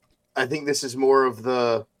 I think this is more of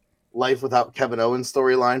the life without Kevin Owens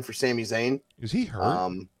storyline for Sami Zayn. Is he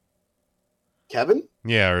hurt? Kevin?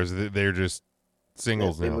 Yeah, or they're just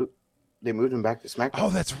singles now? They moved him back to SmackDown. Oh,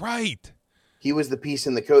 that's right. He was the piece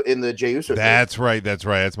in the Jey Uso. That's right. That's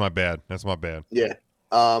my bad. Yeah.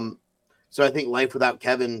 So I think life without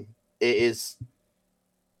Kevin is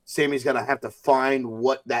Sammy's gonna have to find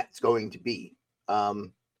what that's going to be.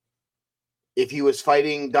 If he was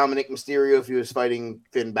fighting Dominic Mysterio, if he was fighting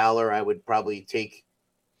Finn Balor, I would probably take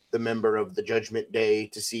the member of the Judgment Day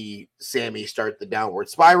to see Sammy start the downward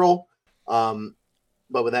spiral. But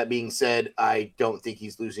with that being said, I don't think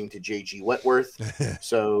he's losing to JG Wentworth.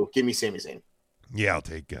 So give me Sami Zayn. Yeah,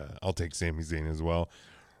 I'll take Sami Zayn as well.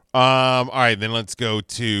 All right, then let's go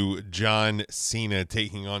to John Cena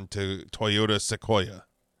taking on to Toyota Sequoia.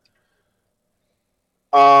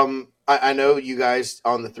 I know you guys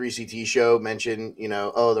on the 3CT show mentioned,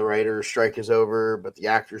 the writer's strike is over, but the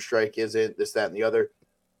actor's strike isn't, this, that, and the other.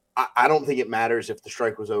 I don't think it matters if the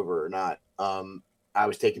strike was over or not. I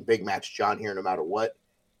was taking big match John here no matter what.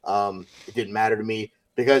 It didn't matter to me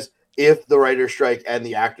because if the writer's strike and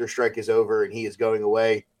the actor's strike is over and he is going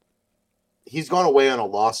away, he's gone away on a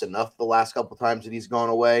loss enough the last couple times that he's gone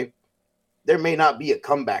away. There may not be a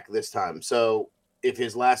comeback this time. So if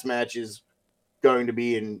his last match is going to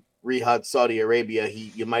be in Riyadh, Saudi Arabia,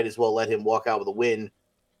 you might as well let him walk out with a win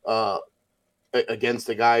against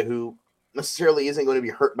a guy who necessarily isn't going to be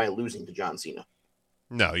hurt by losing to John Cena.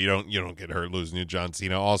 No, you don't get hurt losing to John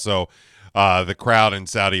Cena. Also, the crowd in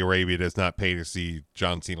Saudi Arabia does not pay to see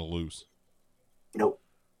John Cena lose. Nope.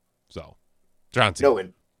 So, John Cena. No,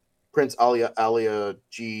 and Prince Alia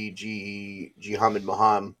G. Hamid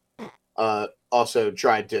Maham also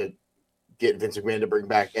tried to get Vince McMahon to bring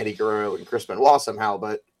back Eddie Guerrero and Chris Benoit somehow,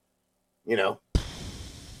 but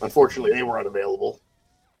unfortunately they were unavailable.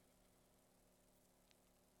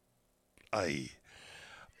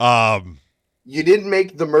 You didn't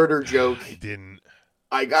make the murder joke. I didn't.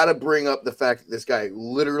 I gotta bring up the fact that this guy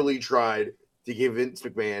literally tried to get Vince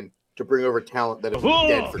McMahon to bring over talent that have been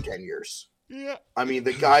dead for 10 years. Yeah. I mean,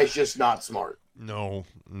 the guy's just not smart. No.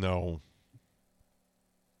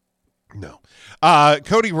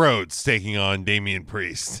 Cody Rhodes taking on Damian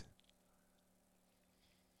Priest.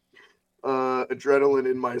 Adrenaline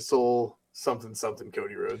in my soul, something,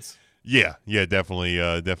 Cody Rhodes. Yeah,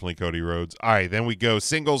 definitely Cody Rhodes. All right, then we go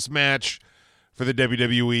singles match for the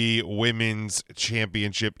WWE Women's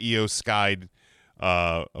Championship. Io Sky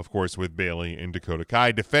of course, with Bayley and Dakota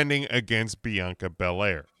Kai defending against Bianca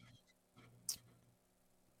Belair.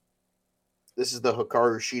 This is the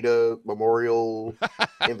Hikaru Shida Memorial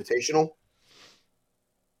Invitational.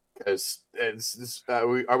 Because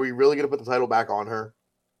are we really going to put the title back on her?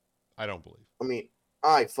 I don't believe. I mean,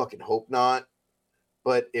 I fucking hope not.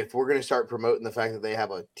 But if we're going to start promoting the fact that they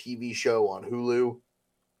have a TV show on Hulu,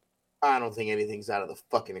 I don't think anything's out of the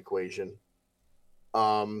fucking equation.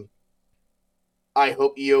 I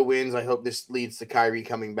hope Io wins. I hope this leads to Kyrie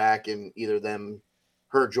coming back and either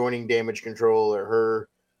her joining Damage Control or her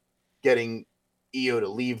getting Io to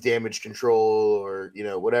leave Damage Control or,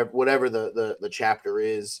 whatever the chapter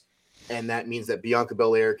is. And that means that Bianca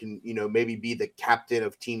Belair can, maybe be the captain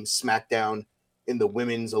of Team SmackDown in the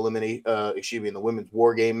women's in the women's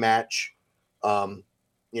War Game match.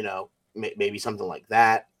 Maybe something like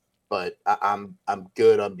that. But I'm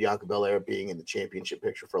good on Bianca Belair being in the championship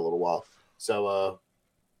picture for a little while. So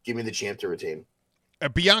give me the chance to retain.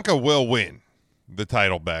 Bianca will win the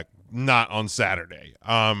title back, not on Saturday.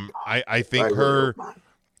 I think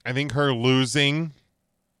her losing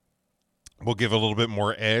will give a little bit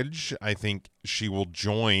more edge. I think she will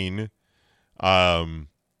join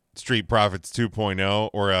Street Profits 2.0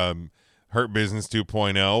 or Hurt Business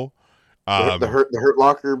 2.0. The Hurt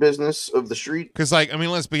Locker business of the street. Because,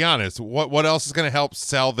 let's be honest. What else is going to help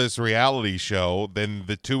sell this reality show than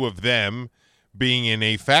the two of them being in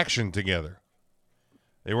a faction together?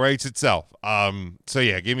 It writes itself. So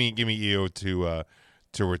yeah, give me Io to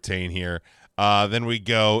retain here. Then we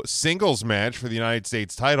go singles match for the United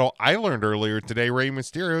States title. I learned earlier today Rey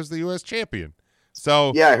Mysterio is the U.S. champion.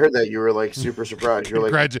 So yeah, I heard that. You were like super surprised. You're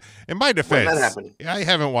like, in my defense, when that happened? I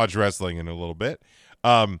haven't watched wrestling in a little bit.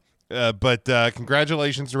 But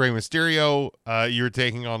congratulations to Rey Mysterio. You're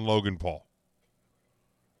taking on Logan Paul.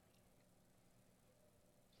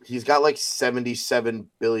 He's got like 77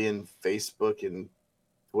 billion Facebook and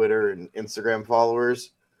Twitter and Instagram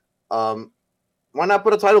followers. Why not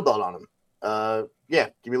put a title belt on him? Yeah,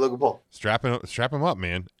 give me Logan Paul. Strap him up,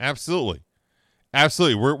 man. Absolutely.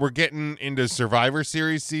 We're getting into Survivor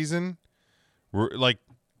Series season. We're like,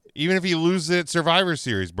 even if he loses it, Survivor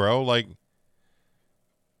Series, bro. Like,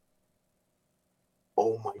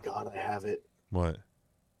 oh my God, I have it. What?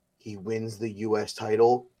 He wins the U.S.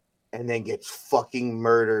 title and then gets fucking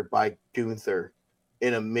murdered by Gunther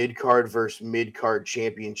in a mid-card versus mid-card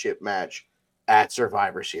championship match at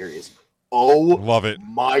Survivor Series. Oh, love it.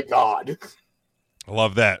 My God. I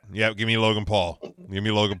love that. Yeah, give me Logan Paul.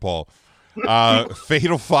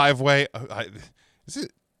 Fatal 5-way. Is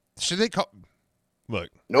it? Should they call? Look.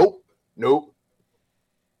 Nope.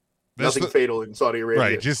 Nothing fatal in Saudi Arabia.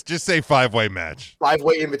 Right. Just say 5-way match.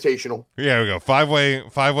 5-way invitational. Yeah, we go. 5-way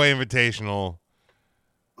invitational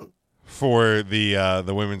for the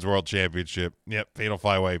Women's World Championship. Yep, fatal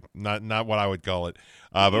 5-way. Not what I would call it.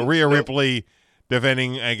 But Rhea Ripley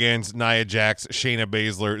defending against Nia Jax, Shayna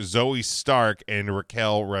Baszler, Zoe Stark, and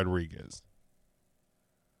Raquel Rodriguez.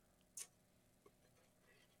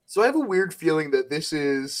 So I have a weird feeling that this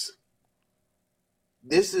is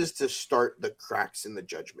to start the cracks in the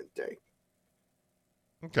Judgment Day.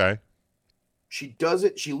 Okay. She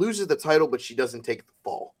loses the title, but she doesn't take the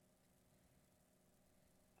fall.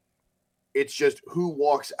 It's just who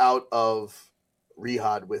walks out of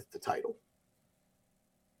Riyadh with the title.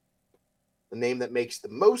 The name that makes the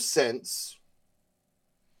most sense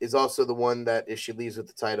is also the one that, if she leaves with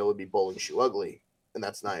the title, would be Bowling Shoe Ugly, and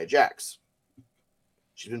that's Nia Jax.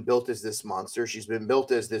 She's been built as this monster. She's been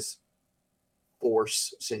built as this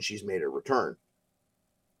force since she's made her return.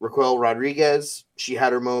 Raquel Rodriguez, she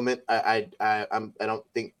had her moment. I don't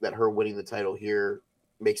think that her winning the title here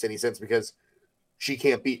makes any sense because she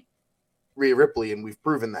can't beat Rhea Ripley, and we've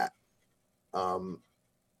proven that.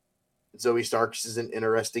 Zoe Starks is an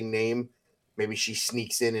interesting name. Maybe she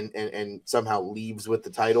sneaks in and somehow leaves with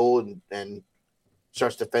the title and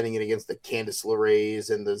starts defending it against the Candice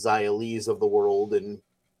LeRae's and the Xia Lees of the world and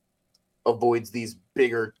avoids these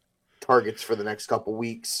bigger targets for the next couple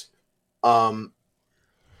weeks. The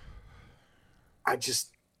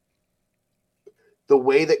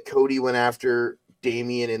way that Cody went after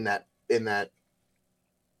Damian in that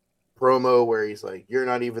promo where he's like, you're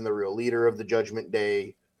not even the real leader of the Judgment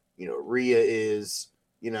Day. Rhea is,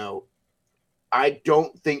 I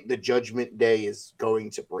don't think the Judgment Day is going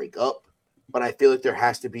to break up, but I feel like there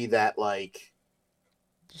has to be that, like,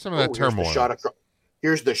 some of that turmoil.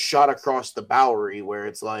 Here's the shot across the Bowery where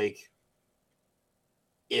it's like,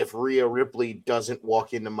 if Rhea Ripley doesn't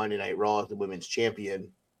walk into Monday Night Raw as the women's champion,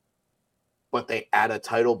 but they add a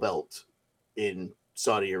title belt in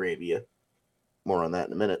Saudi Arabia, more on that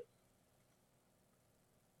in a minute,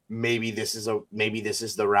 maybe this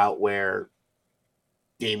is the route where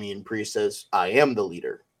Damian Priest says, "I am the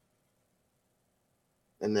leader,"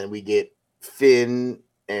 and then we get Finn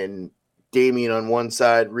and Damian on one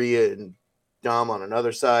side, Rhea and Dom on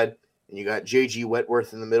another side, and you got JG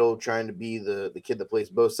Wentworth in the middle trying to be the kid that plays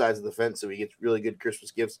both sides of the fence, so he gets really good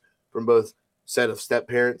Christmas gifts from both set of step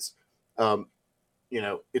parents.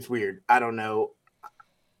 It's weird. I don't know.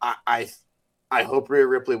 I hope Rhea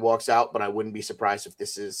Ripley walks out, but I wouldn't be surprised if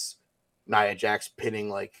this is Nia Jax pinning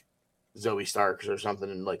like Zoe Starks or something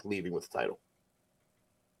and like leaving with the title.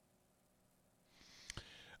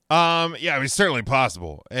 Yeah, I mean, certainly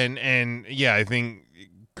possible. And yeah, I think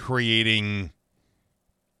creating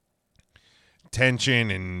tension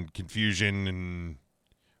and confusion and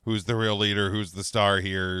who's the real leader, who's the star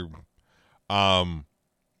here. Yeah,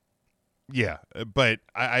 but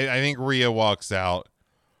I think Rhea walks out.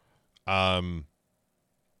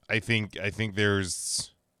 I think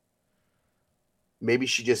there's maybe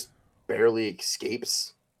she just barely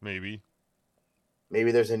escapes. Maybe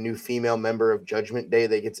there's a new female member of Judgment Day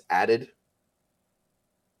that gets added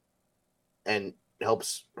and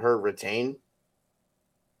helps her retain,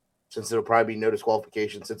 since it'll probably be no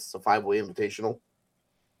disqualification since it's a 5-way invitational.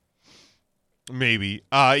 Maybe.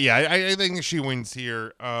 Yeah, I think she wins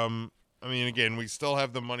here. I mean, again, we still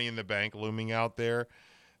have the Money in the Bank looming out there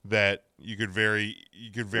that you could very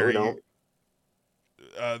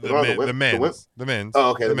No, the men's.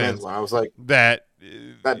 Oh, okay, the men's one. I was like that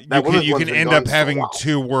you can end up having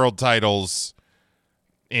 2 world titles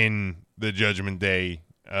in the Judgment Day.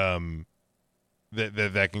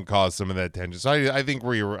 That can cause some of that tension. So I think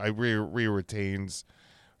Rhea retains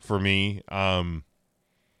for me. But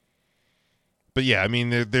yeah, I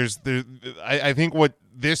mean, I think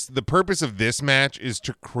the purpose of this match is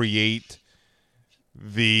to create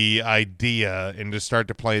the idea and to start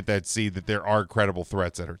to plant that seed that there are credible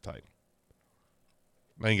threats at her title.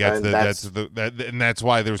 I think that's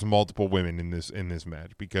why there's multiple women in this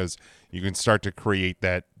match, because you can start to create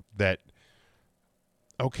that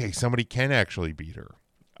okay, somebody can actually beat her.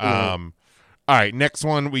 Mm-hmm. All right, next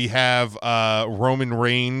one we have Roman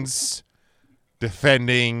Reigns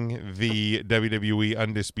defending the WWE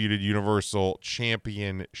Undisputed Universal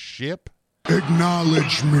Championship.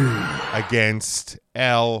 Acknowledge me. Against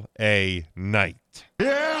L.A. Knight.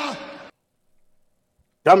 Yeah.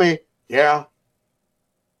 Dummy. Yeah.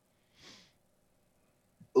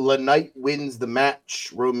 Knight wins the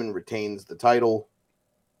match. Roman retains the title.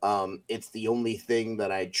 It's the only thing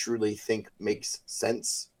that I truly think makes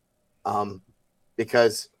sense.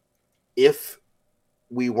 Because if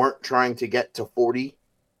we weren't trying to get to 40,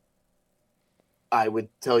 I would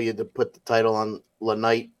tell you to put the title on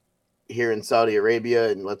Knight here in Saudi Arabia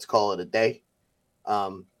and let's call it a day.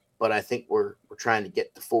 But I think we're trying to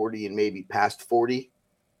get to 40 and maybe past 40.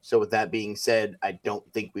 So with that being said, I don't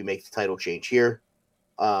think we make the title change here.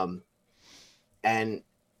 And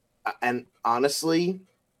honestly,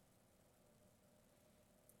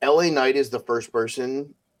 LA Knight is the first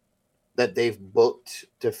person that they've booked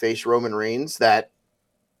to face Roman Reigns that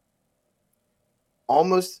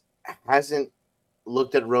almost hasn't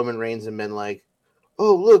looked at Roman Reigns and been like,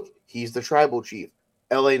 oh, look, he's the tribal chief.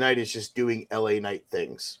 LA Knight is just doing LA Knight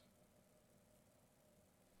things.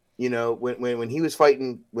 You know, when he was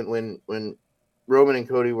fighting, when Roman and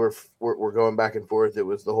Cody were going back and forth, it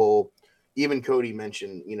was the whole, even Cody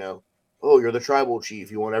mentioned, you know, oh, you're the tribal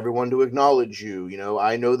chief. You want everyone to acknowledge you. You know,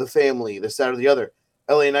 I know the family, this, that, or the other.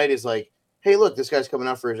 LA Knight is like, hey, look, this guy's coming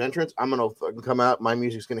out for his entrance. I'm going to fucking come out. My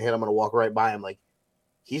music's going to hit. I'm going to walk right by him. Like,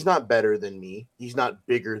 he's not better than me. He's not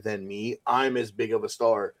bigger than me. I'm as big of a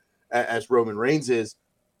star as Roman Reigns is.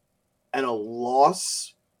 And a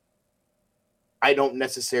loss, I don't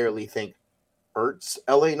necessarily think hurts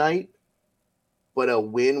LA Knight, but a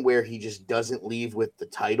win where he just doesn't leave with the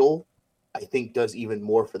title, I think does even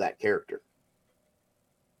more for that character.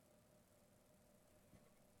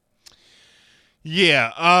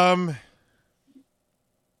 Yeah.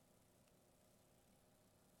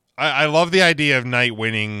 I love the idea of Knight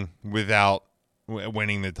winning without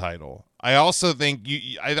winning the title. I also think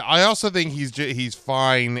I also think he's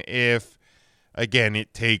fine if, again,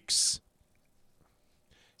 it takes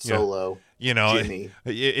Solo, Jimmy.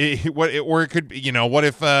 Or it could be, what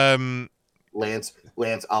if Lance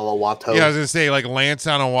Alawato. Yeah, I was gonna say, like, Lance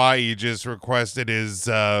Hawaii just requested his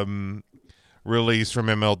release from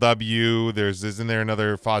MLW. Isn't there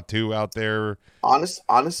another Fatu out there?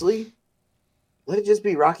 Honestly, let it just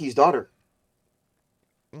be Rocky's daughter.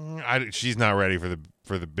 She's not ready for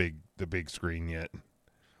the big screen yet.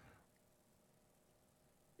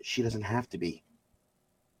 She doesn't have to be.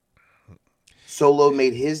 Solo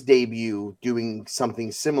made his debut doing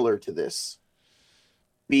something similar to this,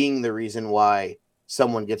 being the reason why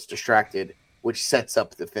someone gets distracted, which sets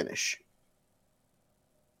up the finish.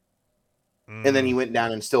 And then he went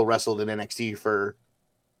down and still wrestled in NXT for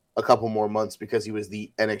a couple more months because he was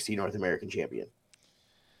the NXT North American champion.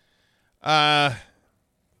 Yeah,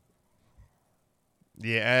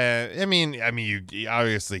 I mean, you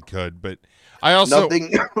obviously could, but I also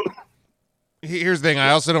here's the thing.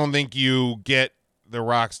 I also don't think you get the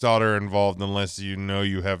Rock's daughter involved unless you know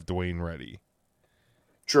you have Dwayne ready.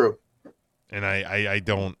 True. And I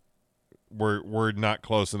don't. We're not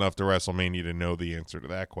close enough to WrestleMania to know the answer to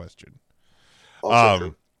that question. Also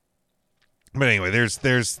true. But anyway, there's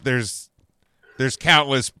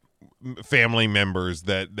countless family members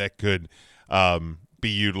that could be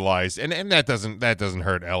utilized, and that doesn't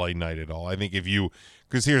hurt LA Knight at all. I think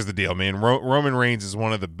because here's the deal, man. Roman Reigns is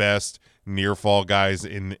one of the best near fall guys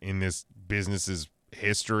in this business's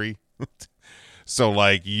history. So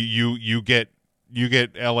like you get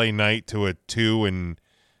LA Knight to a 2 and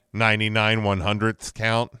 99 100th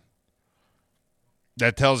count.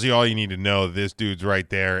 That tells you all you need to know. This dude's right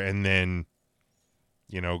there, and then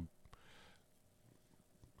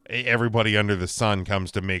everybody under the sun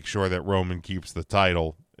comes to make sure that Roman keeps the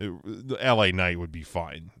title. LA Knight would be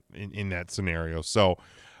fine in that scenario. So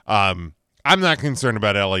I'm not concerned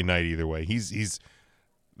about LA Knight either way. He's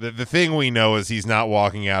the thing we know is he's not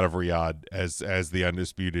walking out of Riyadh as the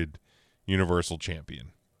undisputed Universal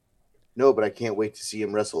Champion. No, but I can't wait to see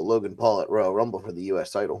him wrestle Logan Paul at Royal Rumble for the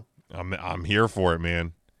U.S. title. I'm here for it,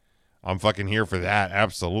 man. I'm fucking here for that.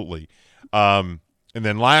 Absolutely. And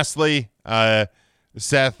then lastly,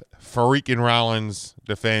 Seth freaking Rollins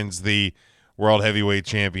defends the World Heavyweight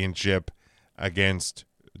Championship against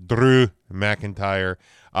Drew McIntyre.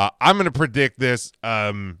 I'm going to predict this.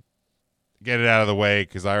 Get it out of the way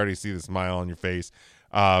because I already see the smile on your face.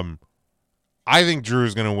 I think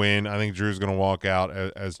Drew's going to win. I think Drew's going to walk out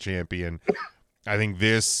as champion. I think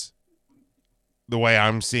the way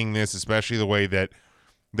I'm seeing this, especially the way that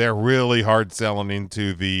they're really hard selling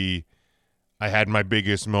into I had my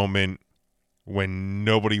biggest moment when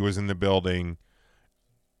nobody was in the building,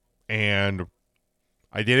 and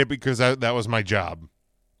I did it because that was my job.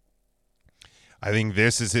 I think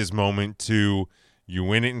this is his moment you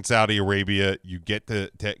win it in Saudi Arabia. You get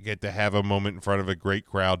to have a moment in front of a great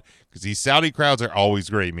crowd because these Saudi crowds are always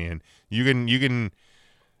great, man. You can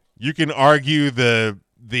argue the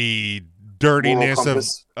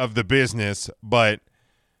dirtiness of the business, but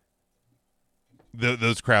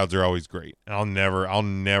those crowds are always great. I'll never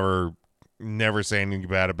say anything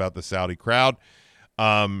bad about the Saudi crowd.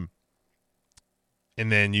 And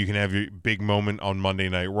then you can have your big moment on Monday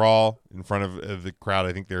Night Raw in front of the crowd.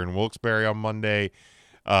 I think they're in Wilkes-Barre on Monday.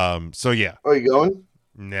 So yeah. Are you going?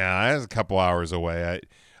 Nah, that's a couple hours away.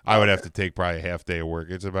 I would have to take probably a half day of work.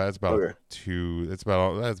 It's about okay. that's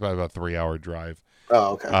about a 3-hour drive.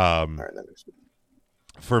 Oh, okay. All right, that makes sense.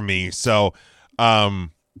 For me. So,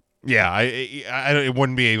 yeah, it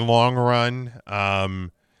wouldn't be a long run.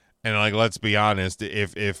 And like, let's be honest,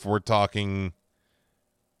 if we're talking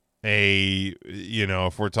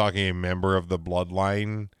if we're talking a member of the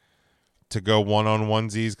bloodline to go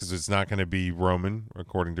one-on-onesies, because it's not going to be Roman,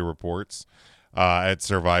 according to reports, at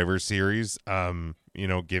Survivor Series,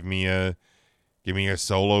 give me a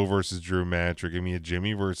Solo versus Drew match, or give me a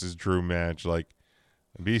Jimmy versus Drew match. Like,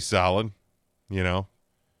 it'd be solid, Yeah,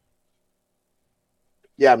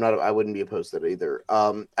 I wouldn't be opposed to that either.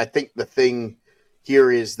 I think the thing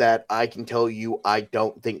here is that I can tell you I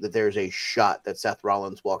don't think that there's a shot that Seth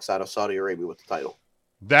Rollins walks out of Saudi Arabia with the title.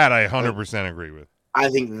 That I 100% agree with. I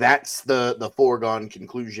think that's the foregone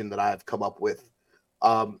conclusion that I've come up with.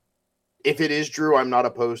 If it is Drew, I'm not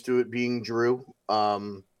opposed to it being Drew.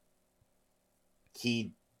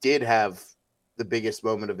 He did have the biggest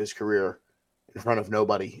moment of his career in front of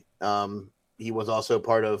nobody. He was also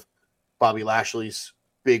part of Bobby Lashley's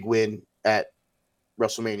big win at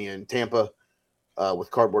WrestleMania in Tampa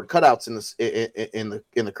with cardboard cutouts in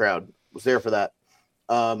the crowd. Was there for that.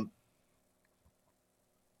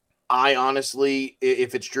 I honestly,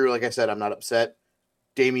 if it's Drew, like I said, I'm not upset.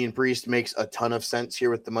 Damian Priest makes a ton of sense here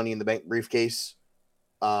with the Money in the Bank briefcase,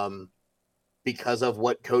 because of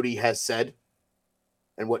what Cody has said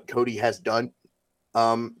and what Cody has done.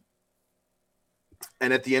 And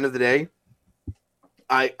at the end of the day,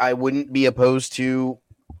 I wouldn't be opposed to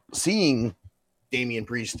seeing Damian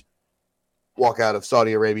Priest walk out of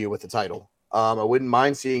Saudi Arabia with the title. I wouldn't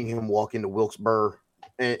mind seeing him walk into Wilkes-Barre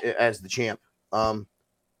as the champ,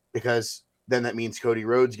 because then that means Cody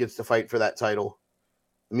Rhodes gets to fight for that title.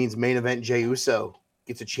 It means main event Jey Uso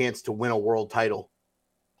gets a chance to win a world title.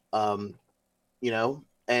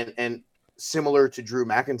 and similar to Drew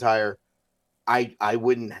McIntyre, I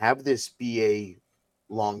wouldn't have this be a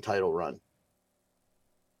long title run.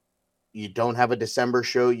 You don't have a December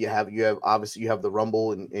show. You have obviously you have the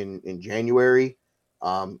Rumble in January.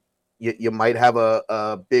 You might have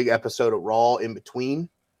a big episode of Raw in between.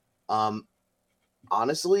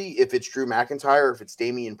 Honestly, if it's Drew McIntyre or if it's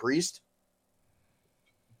Damian Priest,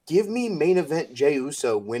 give me main event Jey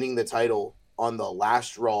Uso winning the title on the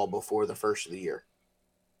last Raw before the first of the year.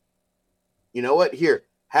 You know what? Here,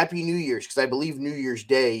 Happy New Year's, because I believe New Year's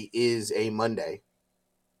Day is a Monday.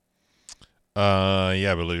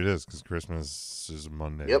 Yeah, I believe it is, because Christmas is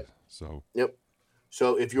Monday. Yep. Yep.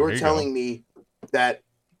 So if you're telling me that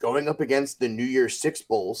going up against the New Year's Six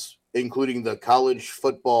Bowls, including the college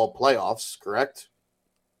football playoffs, correct?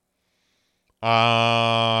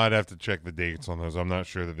 I'd have to check the dates on those. I'm not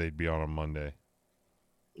sure that they'd be on a Monday.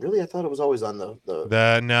 Really? I thought it was always on the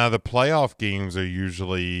playoff games are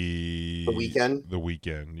usually the weekend. The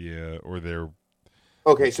weekend, yeah, or they're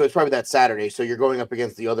okay. So it's probably that Saturday. So you're going up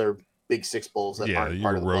against the other big Six Bowls that aren't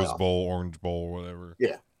part of the Rose playoff. Bowl, Orange Bowl, whatever.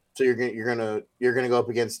 Yeah. So you're gonna go up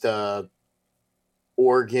against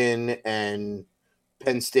Oregon and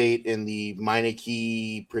Penn State in the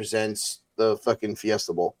Meineke presents the fucking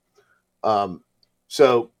Fiesta Bowl.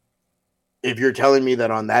 So if you're telling me that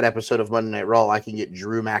on that episode of Monday Night Raw, I can get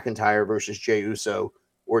Drew McIntyre versus Jey Uso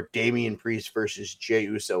or Damian Priest versus Jey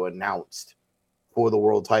Uso announced for the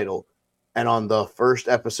world title, and on the first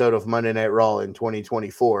episode of Monday Night Raw in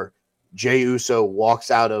 2024, Jey Uso walks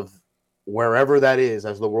out of wherever that is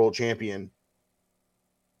as the world champion.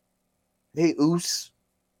 Hey, Us,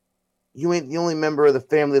 you ain't the only member of the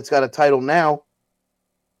family that's got a title now.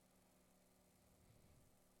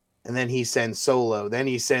 And then he sends Solo. Then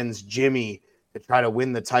he sends Jimmy to try to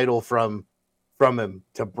win the title from him,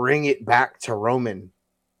 to bring it back to Roman.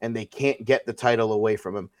 And they can't get the title away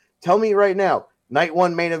from him. Tell me right now, night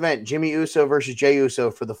one main event, Jimmy Uso versus Jey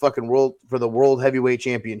Uso for the world heavyweight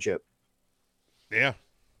championship. Yeah.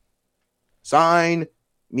 Sign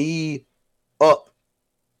me up.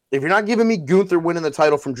 If you're not giving me Gunther winning the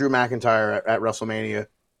title from Drew McIntyre at WrestleMania,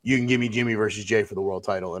 you can give me Jimmy versus Jey for the world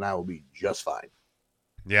title, and I will be just fine.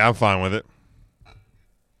 Yeah, I'm fine with it.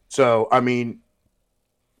 So, I mean,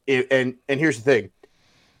 and here's the thing.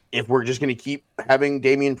 If we're just going to keep having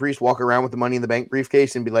Damian Priest walk around with the Money in the Bank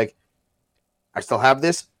briefcase and be like, I still have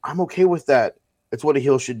this, I'm okay with that. It's what a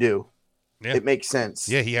heel should do. Yeah. It makes sense.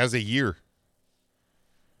 Yeah, he has a year.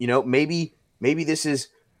 Maybe this is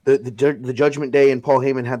the Judgment Day, and Paul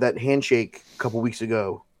Heyman had that handshake a couple weeks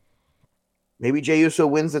ago. Maybe Jey Uso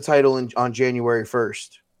wins the title on January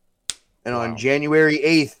 1st. And on January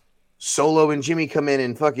 8th, Solo and Jimmy come in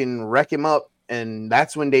and fucking wreck him up, and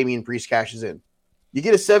that's when Damian Priest cashes in. You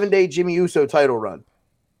get a 7-day Jimmy Uso title run.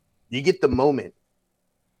 You get the moment.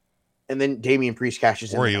 And then Damian Priest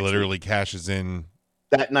cashes in. Or he literally cashes in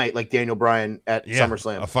that night, like Daniel Bryan at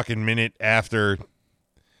SummerSlam. A fucking minute after,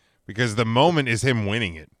 because the moment is him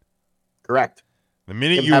winning it. Correct. The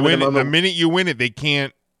minute you win it, they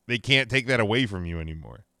can't take that away from you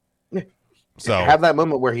anymore. Yeah. So have that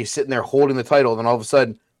moment where he's sitting there holding the title, and then all of a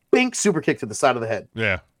sudden, bink, super kick to the side of the head.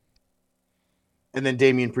 Yeah. And then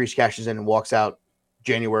Damian Priest cashes in and walks out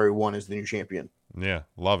January 1 as the new champion. Yeah,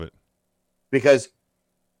 love it. Because,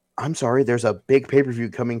 I'm sorry, there's a big pay-per-view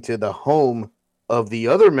coming to the home of the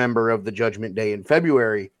other member of the Judgment Day in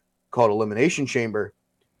February called Elimination Chamber.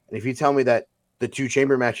 And if you tell me that the two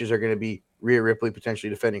chamber matches are going to be Rhea Ripley potentially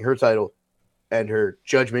defending her title and her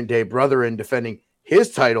Judgment Day brother-in defending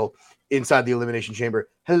his title inside the Elimination Chamber,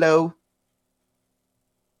 hello?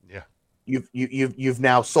 Yeah. You've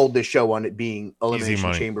now sold this show on it being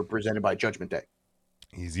Elimination Chamber presented by Judgment Day.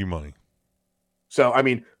 Easy money. So, I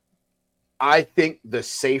mean, I think the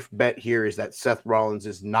safe bet here is that Seth Rollins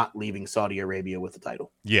is not leaving Saudi Arabia with the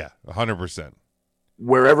title. Yeah, 100%.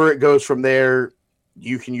 Wherever it goes from there,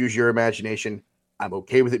 you can use your imagination. I'm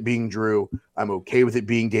okay with it being Drew. I'm okay with it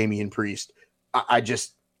being Damian Priest. I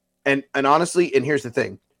just, and honestly, and here's the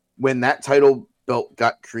thing. When that title belt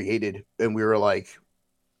got created and we were like,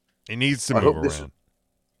 it needs to move around.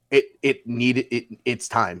 It's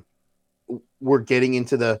time. We're getting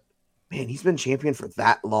into the, man, he's been champion for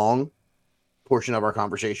that long portion of our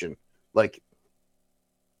conversation. Like,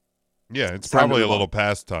 yeah, it's probably a little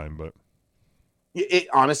past time, but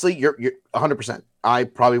honestly, you're 100%. I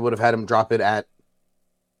probably would have had him drop it at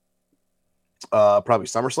probably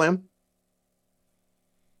SummerSlam.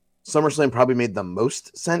 SummerSlam probably made the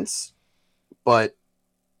most sense, but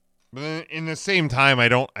in the same time, I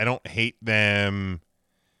don't hate them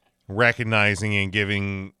recognizing and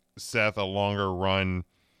giving Seth a longer run,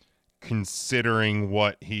 considering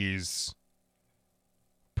what he's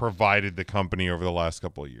provided the company over the last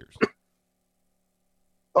couple of years.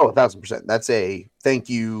 Oh, 1,000%. That's a thank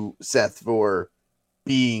you, Seth, for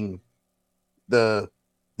being the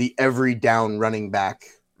every down running back.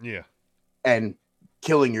 Yeah. And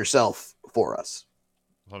killing yourself for us.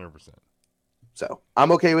 100%. So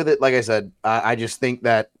I'm okay with it. Like I said, I just think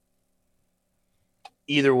that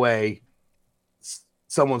either way,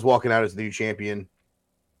 someone's walking out as the new champion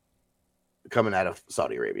coming out of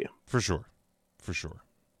Saudi Arabia. For sure.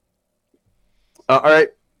 All right.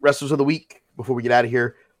 Wrestlers of the week. Before we get out of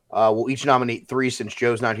here, we'll each nominate 3 since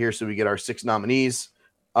Joe's not here. So we get our 6 nominees.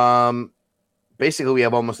 Basically we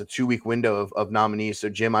have almost a 2-week window of nominees. So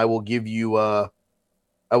Jim, I will give you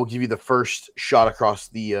the first shot across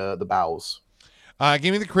the bows.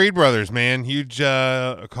 Give me the Creed brothers, man. Huge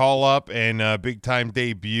call up and big time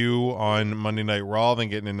debut on Monday Night Raw, then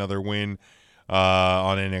getting another win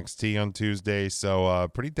on NXT on Tuesday. So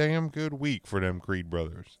pretty damn good week for them Creed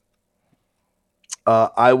brothers.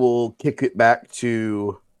 I will kick it back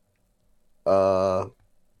to 2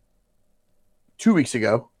 weeks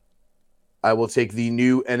ago. I will take the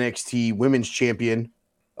new NXT Women's Champion,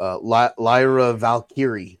 Lyra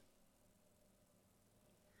Valkyrie.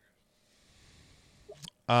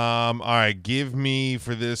 All right, give me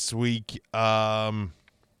for this week. I'll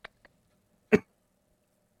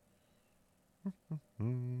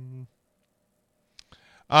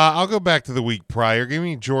go back to the week prior. Give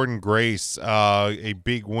me Jordan Grace, a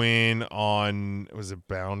big win on, was it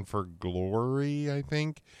Bound for Glory? I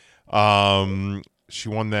think. She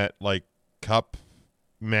won that like cup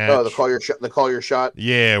match. Oh, the call your shot.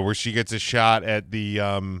 Yeah, where she gets a shot at the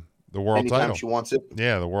world anytime title. She wants it.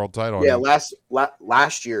 Yeah, the world title. Yeah,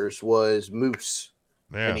 last year's was Moose.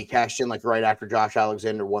 Yeah. And he cashed in like right after Josh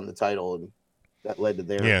Alexander won the title, and that led to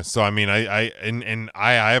their. Yeah, so I mean, I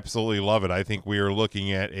absolutely love it. I think we are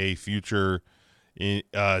looking at a future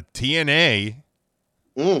TNA,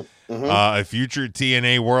 a future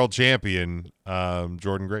TNA world champion,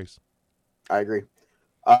 Jordan Grace. I agree.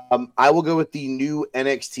 I will go with the new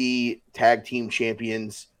NXT tag team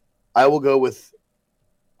champions. I will go with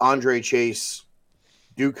Andre Chase,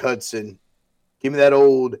 Duke Hudson. Give me that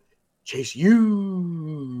old Chase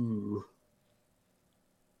you.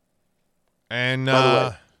 And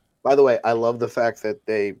by the way, I love the fact that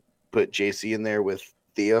they put JC in there with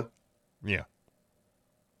Thea. Yeah.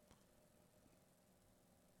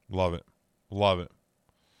 Love it.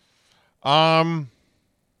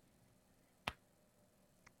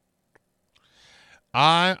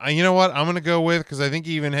 I you know what I'm gonna go with, because I think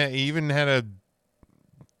he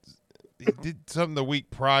did something the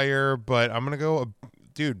week prior, but I'm gonna go,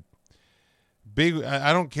 dude. Big.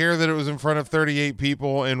 I don't care that it was in front of 38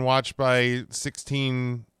 people and watched by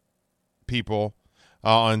 16 people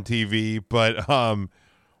on TV, but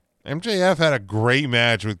MJF had a great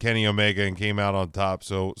match with Kenny Omega and came out on top.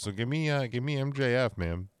 So give me MJF,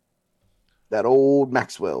 man. That old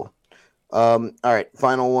Maxwell. All right,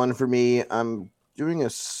 final one for me. I'm doing a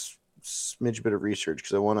smidge bit of research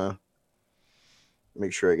because I want to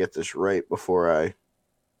make sure I get this right before I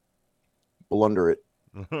blunder it.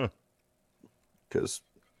 Because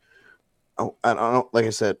I don't know. Like I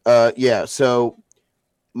said, yeah. So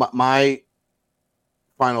my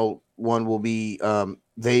final one will be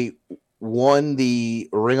they won the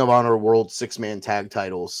Ring of Honor World 6-man tag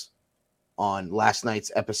titles on last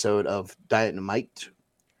night's episode of Dynamite.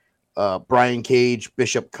 Brian Cage,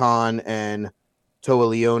 Bishop Khan, and Toa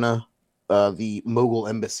Leona, the Mogul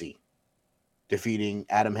Embassy, defeating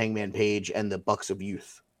Adam Hangman Page and the Bucks of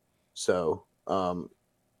Youth. So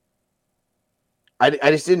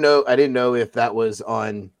I just didn't know. I didn't know if that was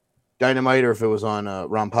on Dynamite or if it was on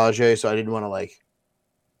Rampage. So I didn't want to like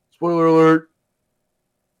spoiler alert.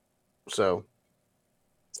 So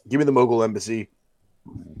give me the Mogul Embassy.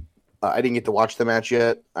 I didn't get to watch the match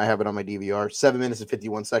yet. I have it on my DVR. 7 minutes and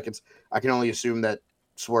 51 seconds. I can only assume that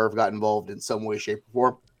Swerve got involved in some way, shape, or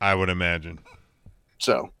form. I would imagine.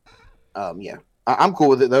 So, yeah, I'm cool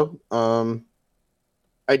with it though.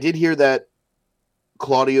 I did hear that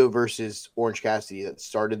Claudio versus Orange Cassidy that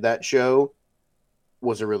started that show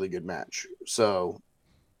was a really good match. So,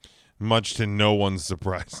 much to no one's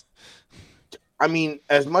surprise. I mean,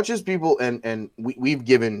 as much as people and we've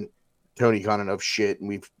given Tony Khan enough shit, and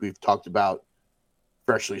we've talked about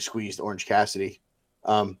freshly squeezed Orange Cassidy.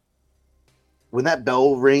 When that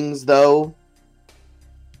bell rings, though,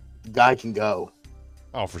 the guy can go.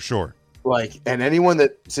 Oh, for sure. Like, and anyone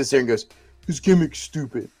that sits there and goes, "His gimmick's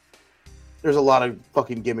stupid." There's a lot of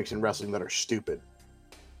fucking gimmicks in wrestling that are stupid.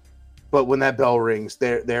 But when that bell rings,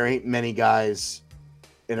 there ain't many guys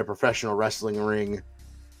in a professional wrestling ring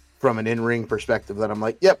from an in-ring perspective that I'm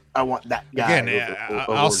like, yep, I want that guy. Again,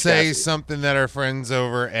 over I'll say Cassidy. something that our friends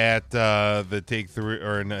over at the Take Three,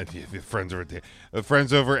 or not,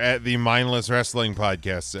 friends over at the Mindless Wrestling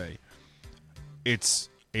podcast say. It's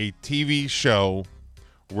a TV show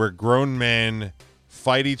where grown men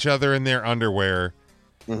fight each other in their underwear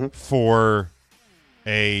for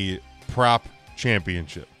a prop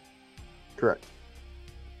championship. Correct.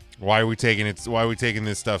 Why are we taking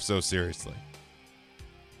this stuff so seriously?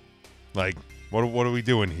 Like, what are we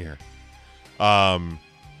doing here? But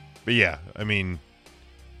yeah, I mean,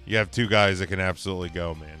 you have two guys that can absolutely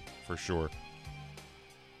go, man, for sure.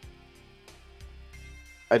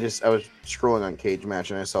 I was scrolling on Cage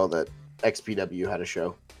Match and I saw that XPW had a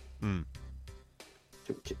show.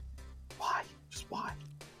 Why? Just why?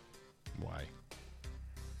 Why?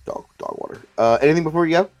 Dog water. Anything before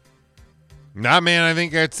you go? Nah, man, I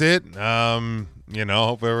think that's it.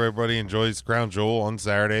 Hope everybody enjoys Crown Jewel on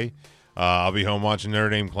Saturday. I'll be home watching Notre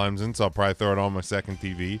Dame Clemson, so I'll probably throw it on my second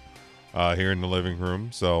TV here in the living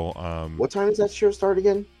room. So, what time does that show start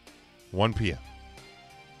again? 1 p.m.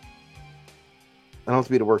 I don't have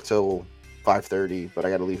to be to work till 5:30, but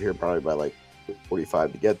I got to leave here probably by like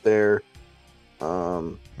 45 to get there.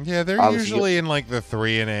 Yeah, they're usually in like the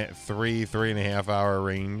three and a half hour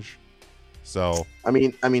range. So I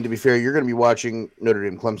mean, to be fair, you're going to be watching Notre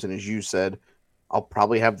Dame Clemson, as you said. I'll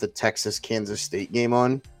probably have the Texas-Kansas State game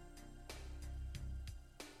on,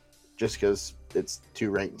 just because it's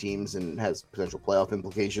two ranked teams and has potential playoff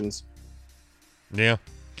implications. Yeah.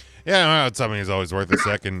 Yeah, it's something that's always worth a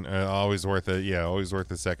second. Always worth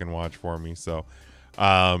a second watch for me. So,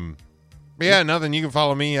 but yeah, nothing. You can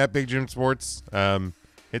follow me at Big Jim Sports.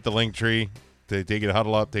 Hit the link tree to take you to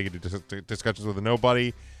Huddle Up, take you to Discussions with a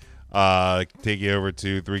Nobody. Take you over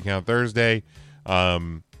to 3 Count Thursday.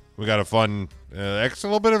 We got a fun, a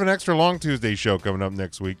little bit of an extra long Tuesday show coming up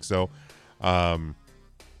next week. So,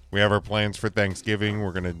 we have our plans for Thanksgiving.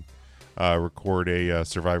 We're gonna record a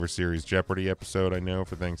Survivor Series Jeopardy episode, I know,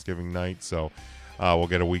 for Thanksgiving night. So we'll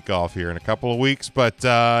get a week off here in a couple of weeks. But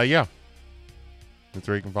yeah, that's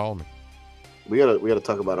where you can follow me. We gotta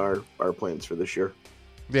talk about our plans for this year.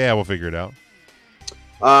 Yeah, we'll figure it out.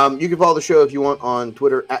 You can follow the show if you want on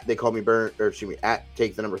Twitter at They Call Me Burn, or excuse me, at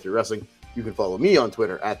Take the Number 3 Wrestling. You can follow me on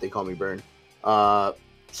Twitter at They Call Me Burn.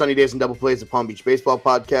 Sunny Days and Double Plays, the Palm Beach Baseball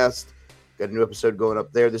Podcast. Got a new episode going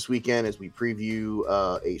up there this weekend as we preview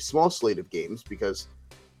a small slate of games because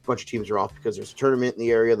a bunch of teams are off because there's a tournament in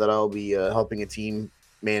the area that I'll be helping a team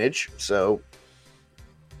manage. So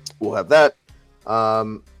we'll have that.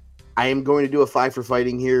 I am going to do a 5 for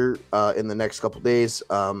Fighting here in the next couple days.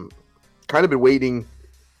 Kind of been waiting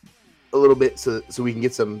a little bit so we can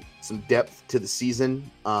get some depth to the season.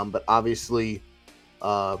 But obviously,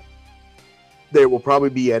 there will probably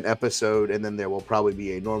be an episode, and then there will probably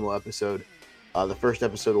be a normal episode. The first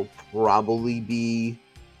episode will probably be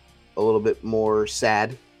a little bit more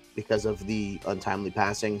sad because of the untimely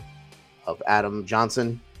passing of Adam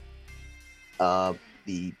Johnson. Where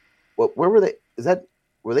were they?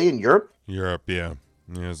 Were they in Europe? Europe, yeah.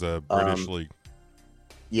 It was a British league.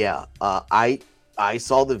 Yeah. I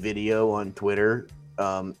saw the video on Twitter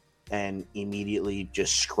and immediately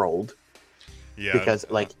just scrolled. Yeah. Because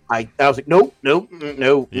I was like, no.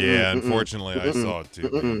 Yeah, unfortunately, I saw it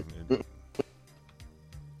too.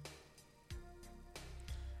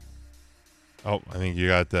 Oh, I think you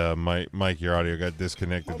got Mike. Your audio got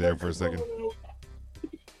disconnected there for a second.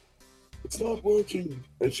 It's not working.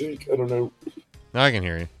 I think. I don't know. Now I can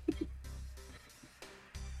hear you.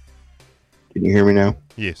 Can you hear me now?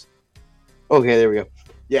 Yes. Okay, there we go.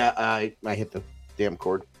 Yeah, I hit the damn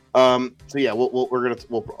cord. So yeah,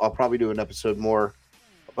 I'll probably do an episode more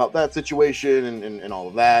about that situation and all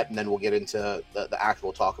of that, and then we'll get into the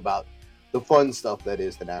actual talk about the fun stuff that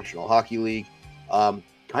is the National Hockey League.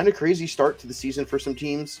 Kind of crazy start to the season for some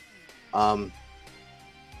teams. The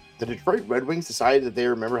Detroit Red Wings decided that they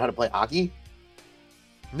remember how to play hockey.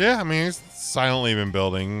 Yeah, I mean, it's silently been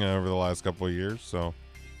building over the last couple of years, so.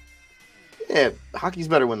 Yeah, hockey's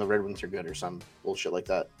better when the Red Wings are good or some bullshit like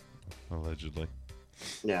that. Allegedly.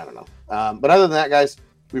 Yeah, I don't know. But other than that, guys,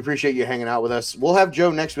 we appreciate you hanging out with us. We'll have Joe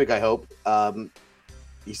next week, I hope.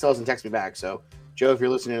 He still hasn't texted me back. So, Joe, if you're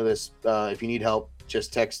listening to this, if you need help,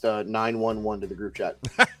 just text 911 to the group chat.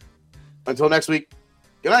 Until next week,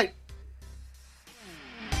 good night.